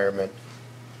the environment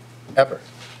ever.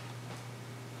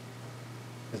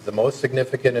 It's the most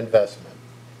significant investment.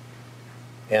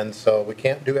 And so we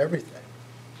can't do everything.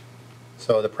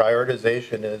 So the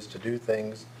prioritization is to do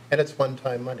things, and it's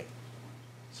one-time money.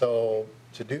 So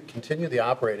to continue the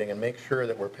operating and make sure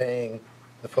that we're paying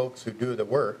the folks who do the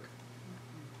work,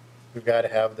 we've got to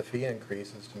have the fee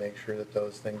increases to make sure that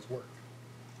those things work,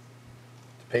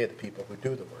 to pay the people who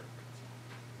do the work.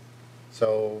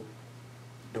 So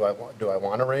do I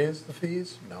want to raise the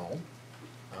fees? No.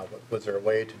 Was there a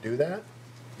way to do that?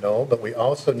 No, but we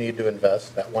also need to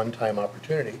invest that one-time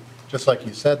opportunity. Just like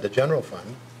you said, the general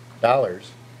fund,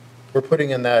 dollars, we're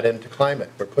putting in that into climate.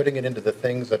 We're putting it into the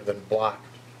things that have been blocked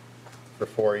for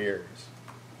 4 years.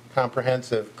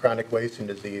 Comprehensive chronic wasting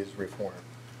disease reform,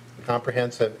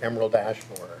 comprehensive emerald ash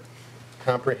borer,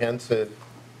 comprehensive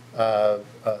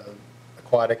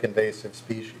aquatic invasive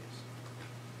species.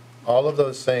 All of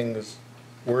those things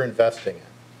we're investing in.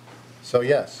 So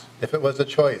yes, if it was a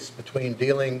choice between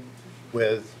dealing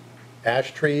with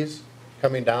ash trees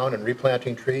coming down and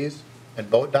replanting trees and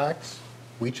boat docks,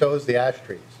 we chose the ash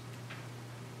trees.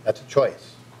 That's a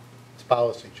choice. It's a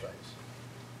policy choice.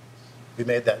 We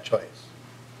made that choice.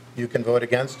 You can vote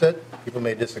against it. People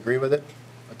may disagree with it,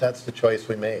 but that's the choice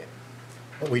we made.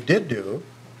 What we did do,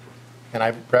 and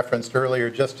I referenced earlier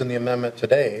just in the amendment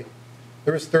today,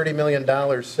 there was $30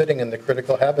 million sitting in the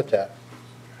critical habitat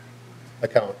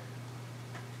account.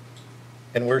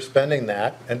 And we're spending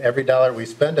that, and every dollar we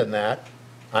spend in that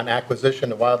on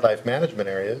acquisition of wildlife management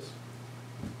areas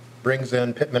brings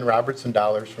in Pittman-Robertson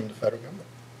dollars from the federal government.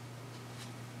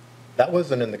 That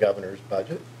wasn't in the governor's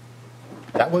budget.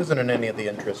 That wasn't in any of the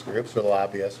interest groups or the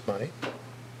lobbyist money.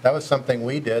 That was something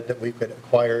we did that we could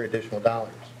acquire additional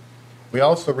dollars. We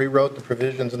also rewrote the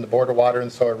provisions in the Board of Water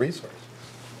and Soil Resources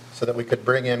so that we could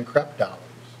bring in CREP dollars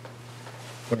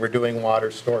when we're doing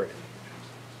water storage.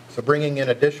 So bringing in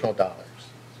additional dollars.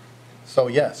 So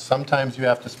yes, sometimes you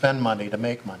have to spend money to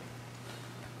make money.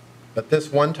 But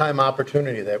this one-time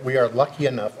opportunity that we are lucky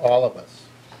enough, all of us,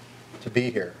 to be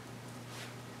here,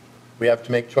 we have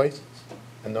to make choices.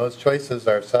 And those choices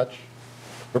are such,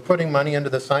 we're putting money into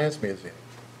the Science Museum,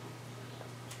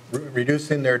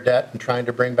 reducing their debt and trying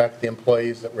to bring back the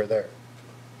employees that were there.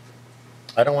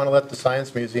 I don't want to let the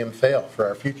Science Museum fail for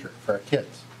our future, for our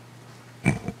kids.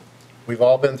 We've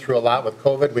all been through a lot with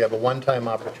COVID. We have a one-time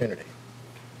opportunity.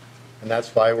 And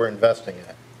that's why we're investing in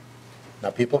it.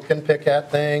 Now, people can pick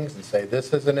at things and say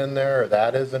this isn't in there or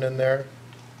that isn't in there.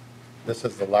 This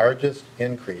is the largest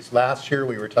increase. Last year,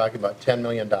 we were talking about $10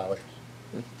 million.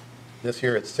 This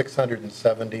year, it's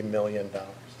 $670 million, the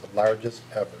largest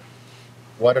ever.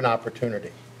 What an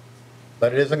opportunity.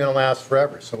 But it isn't going to last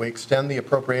forever, so we extend the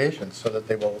appropriations so that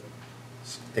they will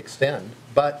extend,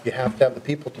 but you have to have the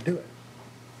people to do it.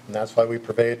 And that's why we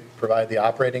provide the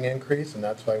operating increase, and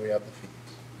that's why we have the fees.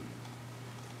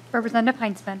 Representative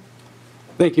Heinzman.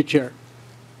 Thank you, Chair.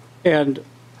 And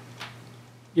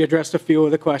you addressed a few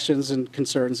of the questions and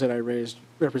concerns that I raised,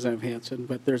 Representative Hansen,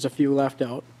 but there's a few left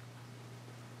out.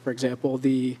 For example,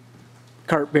 the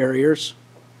cart barriers.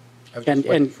 I was just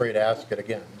waiting for you to ask it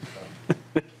again.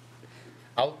 So.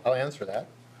 I'll answer that.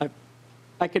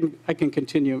 I can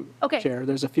continue, Okay. Chair.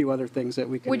 There's a few other things that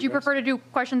we can Would you address. prefer to do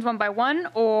questions one by one,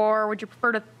 or would you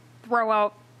prefer to throw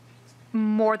out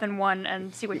more than one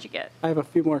and see what you get? I have a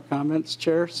few more comments,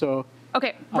 Chair, so.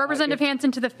 Okay, Representative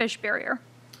Hansen to the fish barrier.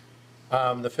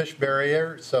 The fish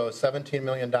barrier, so $17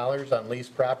 million on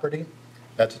leased property.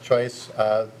 That's a choice.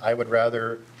 I would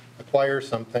rather acquire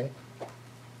something.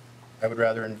 I would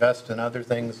rather invest in other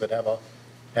things that have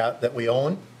that we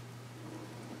own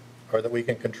or that we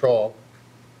can control.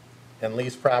 And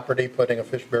lease property, putting a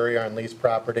fish barrier on leased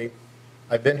property.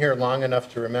 I've been here long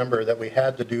enough to remember that we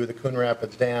had to do the Coon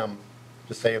Rapids Dam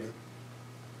to save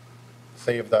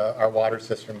our water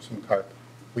systems from carp.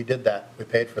 We did that. We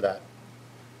paid for that.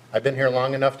 I've been here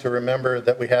long enough to remember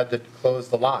that we had to close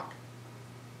the lock.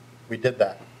 We did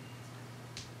that.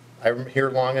 I'm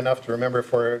here long enough to remember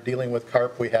for dealing with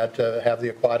carp, we had to have the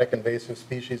Aquatic Invasive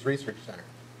Species Research Center.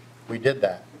 We did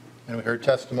that. And we heard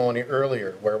testimony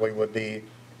earlier where we would be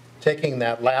taking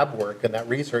that lab work and that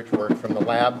research work from the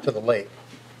lab to the lake.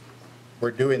 We're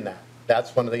doing that.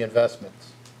 That's one of the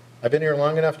investments. I've been here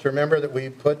long enough to remember that we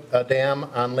put a dam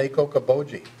on Lake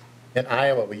Okoboji in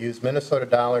Iowa. We used Minnesota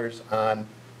dollars on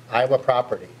Iowa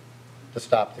property to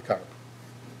stop the carp.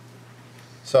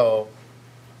 So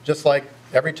just like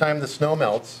every time the snow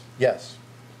melts, yes,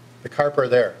 the carp are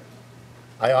there.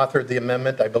 I authored the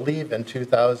amendment, I believe, in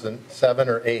 2007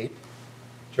 or 8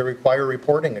 to require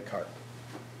reporting of carp.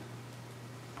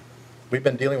 We've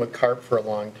been dealing with carp for a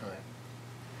long time.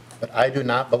 But I do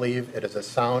not believe it is a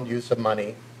sound use of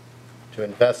money to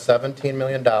invest $17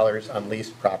 million on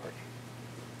leased property.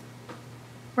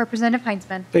 Representative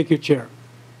Heinzman. Thank you, Chair.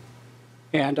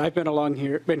 And I've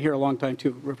been here a long time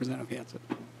too, Representative Hansen.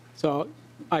 So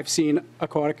I've seen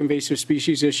aquatic invasive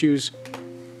species issues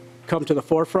come to the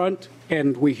forefront,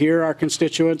 and we hear our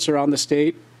constituents around the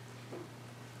state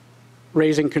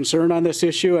raising concern on this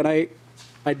issue, and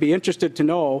I'd be interested to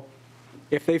know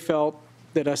if they felt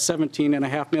that a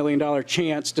 $17.5 million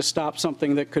chance to stop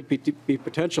something that could be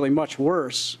potentially much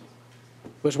worse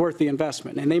was worth the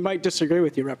investment. And they might disagree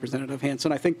with you, Representative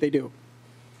Hansen. I think they do.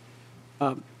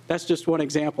 That's just one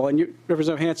example. And you,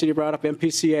 Representative Hansen, you brought up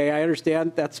MPCA. I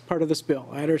understand that's part of this bill.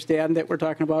 I understand that we're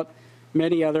talking about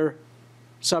many other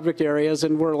subject areas,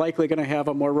 and we're likely going to have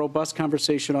a more robust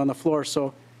conversation on the floor.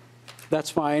 So that's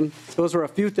fine. Those are a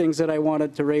few things that I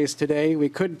wanted to raise today. We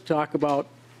could talk about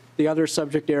the other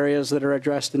subject areas that are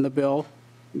addressed in the bill,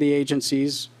 the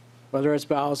agencies, whether it's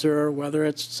Bowser, whether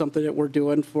it's something that we're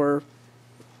doing for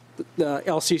the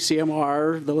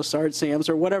LCCMR, the Lessard SAMs,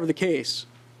 or whatever the case.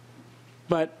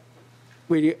 But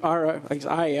we are, as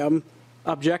I am,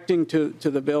 objecting to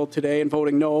the bill today and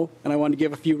voting no, and I want to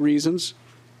give a few reasons.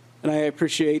 And I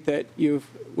appreciate that you've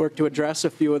worked to address a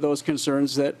few of those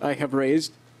concerns that I have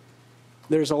raised.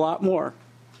 There's a lot more.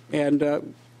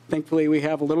 And thankfully, we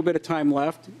have a little bit of time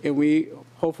left, and we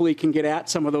hopefully can get at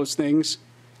some of those things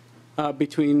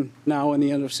between now and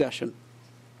the end of session.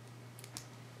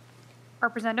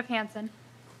 Representative Hansen.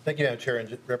 Thank you, Madam Chair,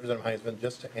 and Representative Heinzman,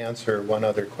 just to answer one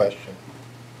other question.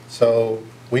 So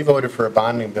we voted for a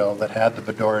bonding bill that had the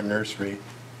Bedora Nursery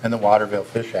and the Waterville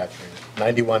Fish Hatchery.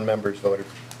 91 members voted.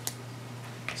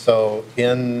 So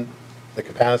in the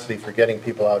capacity for getting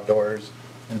people outdoors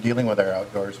and dealing with our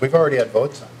outdoors, we've already had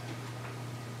votes on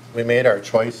that. We made our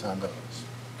choice on those.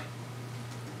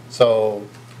 So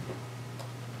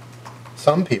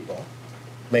some people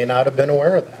may not have been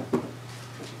aware of that.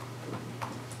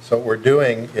 So what we're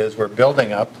doing is we're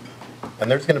building up, and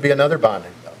there's going to be another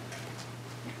bonding bill.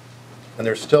 And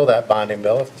there's still that bonding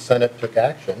bill. If the Senate took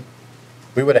action,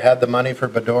 we would have had the money for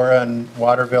Bedora and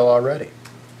Waterville already.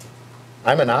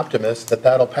 I'm an optimist that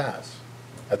that'll pass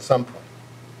at some point.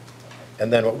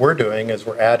 And then what we're doing is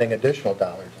we're adding additional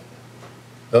dollars in there.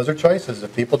 Those are choices.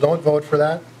 If people don't vote for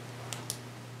that,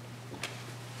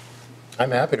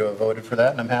 I'm happy to have voted for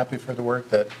that, and I'm happy for the work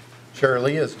that Chair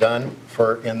Lee has done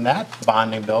for, in that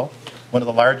bonding bill, one of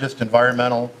the largest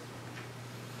environmental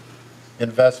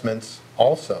investments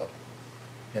also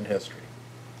in history.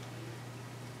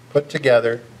 Put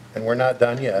together, and we're not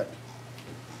done yet,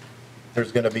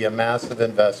 there's going to be a massive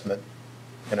investment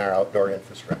in our outdoor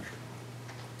infrastructure.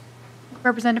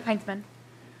 Representative Heinzman.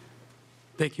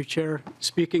 Thank you, Chair.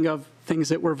 Speaking of things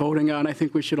that we're voting on, I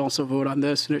think we should also vote on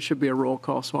this, and it should be a roll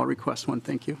call, so I'll request one.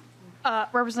 Thank you.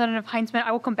 Representative Heinzman,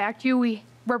 I will come back to you.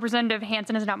 Representative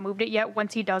Hansen has not moved it yet.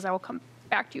 Once he does, I will come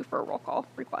back to you for a roll call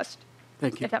request.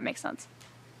 Thank you. If that makes sense.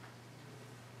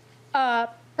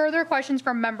 Further questions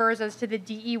from members as to the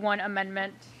DE1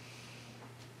 amendment?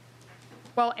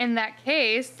 Well, in that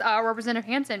case, Representative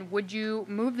Hansen, would you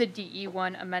move the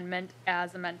DE1 amendment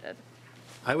as amended?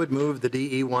 I would move the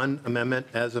DE1 amendment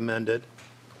as amended.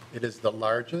 It is the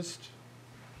largest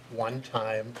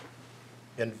one-time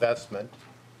investment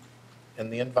in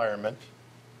the environment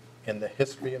in the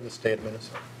history of the state of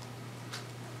Minnesota.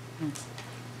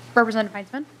 Representative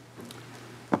Heinzman.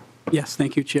 Yes,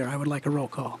 thank you, Chair. I would like a roll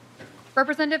call.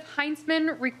 Representative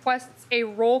Heinzman requests a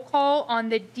roll call on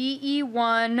the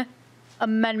DE1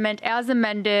 amendment as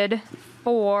amended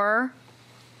for,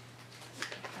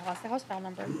 I lost the House file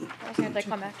number. Did I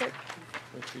come back to it?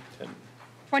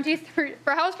 23,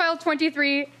 for House File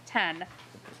 2310.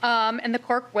 And the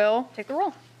clerk will take the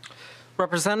roll.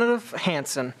 Representative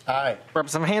Hansen. Aye.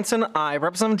 Representative Hansen, aye.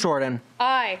 Representative Jordan.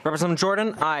 Aye. Representative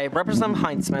Jordan, aye. Representative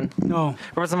Heinzman. No.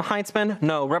 Representative Heinzman,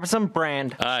 no. Representative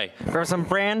Brand. Aye. Representative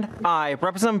Brand, aye.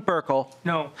 Representative Burkle.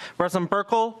 No. Representative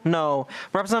Burkle, no.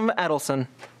 Representative Edelson.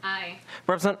 Aye.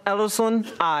 Representative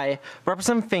Edelson, aye.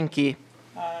 Representative Finke.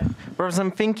 Aye.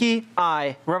 Representative Finke,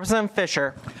 aye. Representative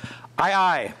Fisher. Aye,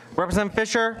 aye. Representative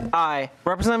Fisher, aye.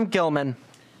 Representative Gilman.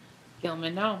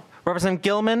 Gilman, no. Representative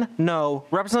Gilman, no.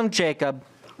 Representative Jacob.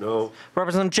 No.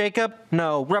 Representative Jacob,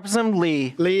 no. Representative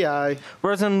Lee. Lee, aye.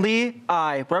 Representative Lee,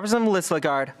 aye. Representative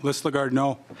Lislegard. List Lagarde,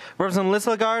 no.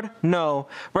 Representative Lislegard, no.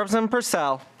 Representative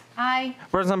Purcell. Aye.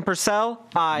 Representative Purcell?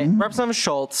 Aye. Representative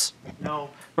Schultz? No.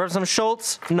 Representative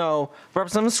Schultz? No.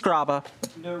 Representative Scraba?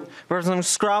 No. Representative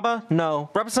Scraba? No.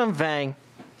 Representative Vang?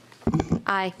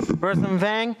 Aye. Representative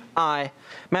Vang? Aye.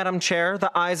 Madam Chair,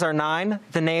 the ayes are 9,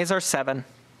 the nays are 7.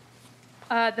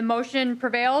 The motion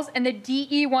prevails, and the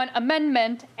DE1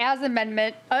 amendment as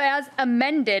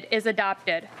amended is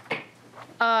adopted.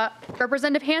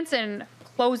 Representative Hansen,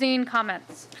 closing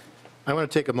comments. I want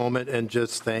to take a moment and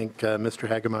just thank Mr.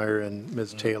 Hagemeyer and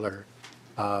Ms. Taylor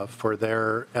for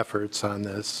their efforts on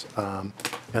this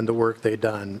and the work they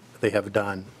have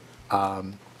done.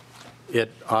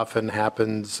 It often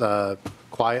happens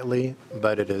quietly,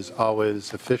 but it is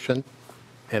always efficient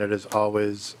and it is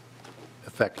always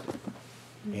effective.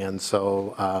 And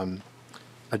so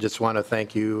I just want to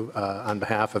thank you on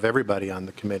behalf of everybody on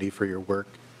the committee for your work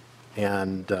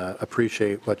and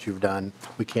appreciate what you've done.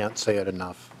 We can't say it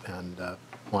enough, and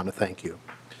want to thank you.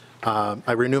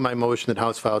 I renew my motion that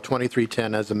House File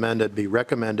 2310 as amended be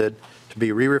recommended to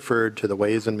be re-referred to the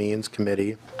Ways and Means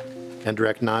Committee and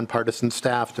direct nonpartisan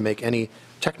staff to make any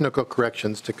technical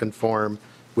corrections to conform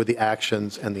with the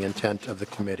actions and the intent of the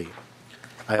committee.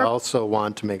 I also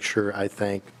want to make sure I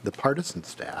thank the partisan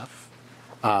staff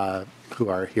who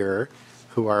are here,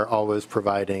 who are always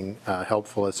providing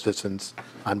helpful assistance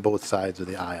on both sides of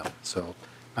the aisle. So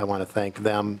I want to thank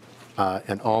them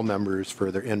and all members for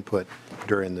their input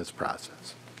during this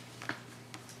process.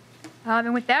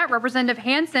 And with that, Representative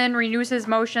Hansen renews his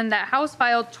motion that House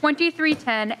File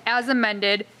 2310 as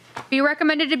amended be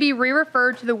recommended to be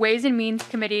re-referred to the Ways and Means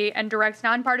Committee and directs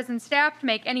nonpartisan staff to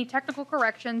make any technical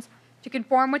corrections to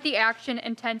conform with the action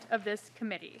intent of this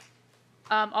committee.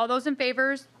 All those in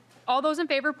favor,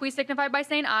 please signify by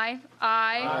saying aye.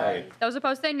 Aye. Those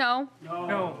opposed say no.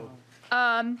 No.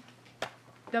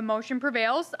 The motion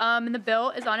prevails, and the bill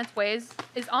is on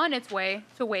its way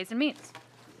to Ways and Means.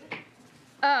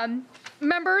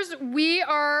 Members, we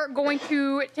are going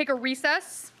to take a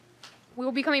recess. We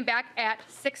will be coming back at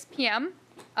 6 p.m.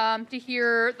 To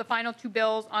hear the final 2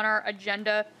 bills on our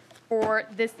agenda for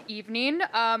this evening.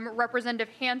 Representative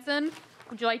Hansen,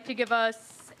 would you like to give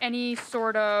us any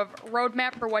sort of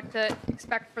roadmap for what to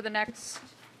expect for the next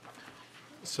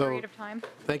period of time?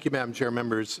 Thank you, Madam Chair,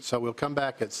 members. So we'll come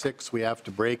back at 6. We have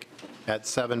to break at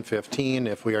 7:15.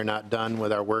 If we are not done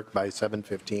with our work by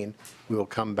 7:15, we will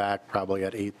come back probably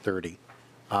at 8:30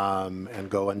 and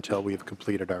go until we've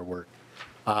completed our work.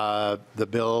 The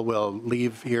bill will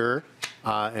leave here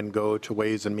and go to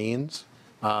Ways and Means.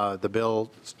 The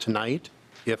bills tonight,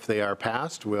 if they are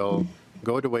passed, will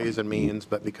go to Ways and Means,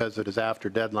 but because it is after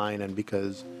deadline and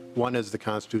because one is the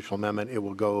constitutional amendment, it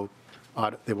will go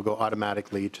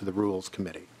automatically to the Rules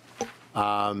Committee.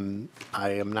 I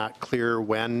am not clear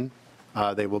when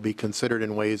they will be considered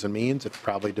in Ways and Means. It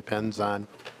probably depends on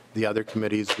the other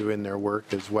committees doing their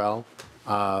work as well.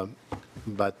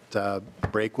 But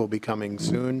break will be coming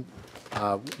soon.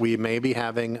 We may be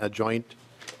having a joint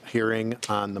hearing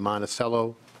on the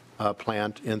Monticello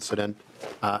plant incident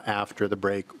after the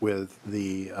break with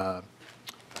the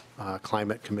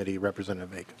Climate Committee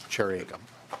Representative Chair Agam.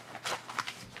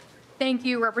 Thank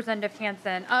you, Representative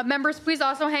Hansen. Members, please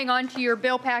also hang on to your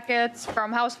bill packets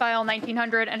from House File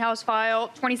 1900 and House File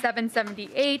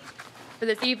 2778 for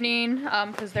this evening,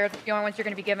 because they're the only ones you're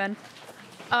going to be given.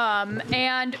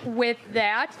 And with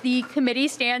that, the committee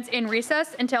stands in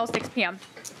recess until 6 p.m.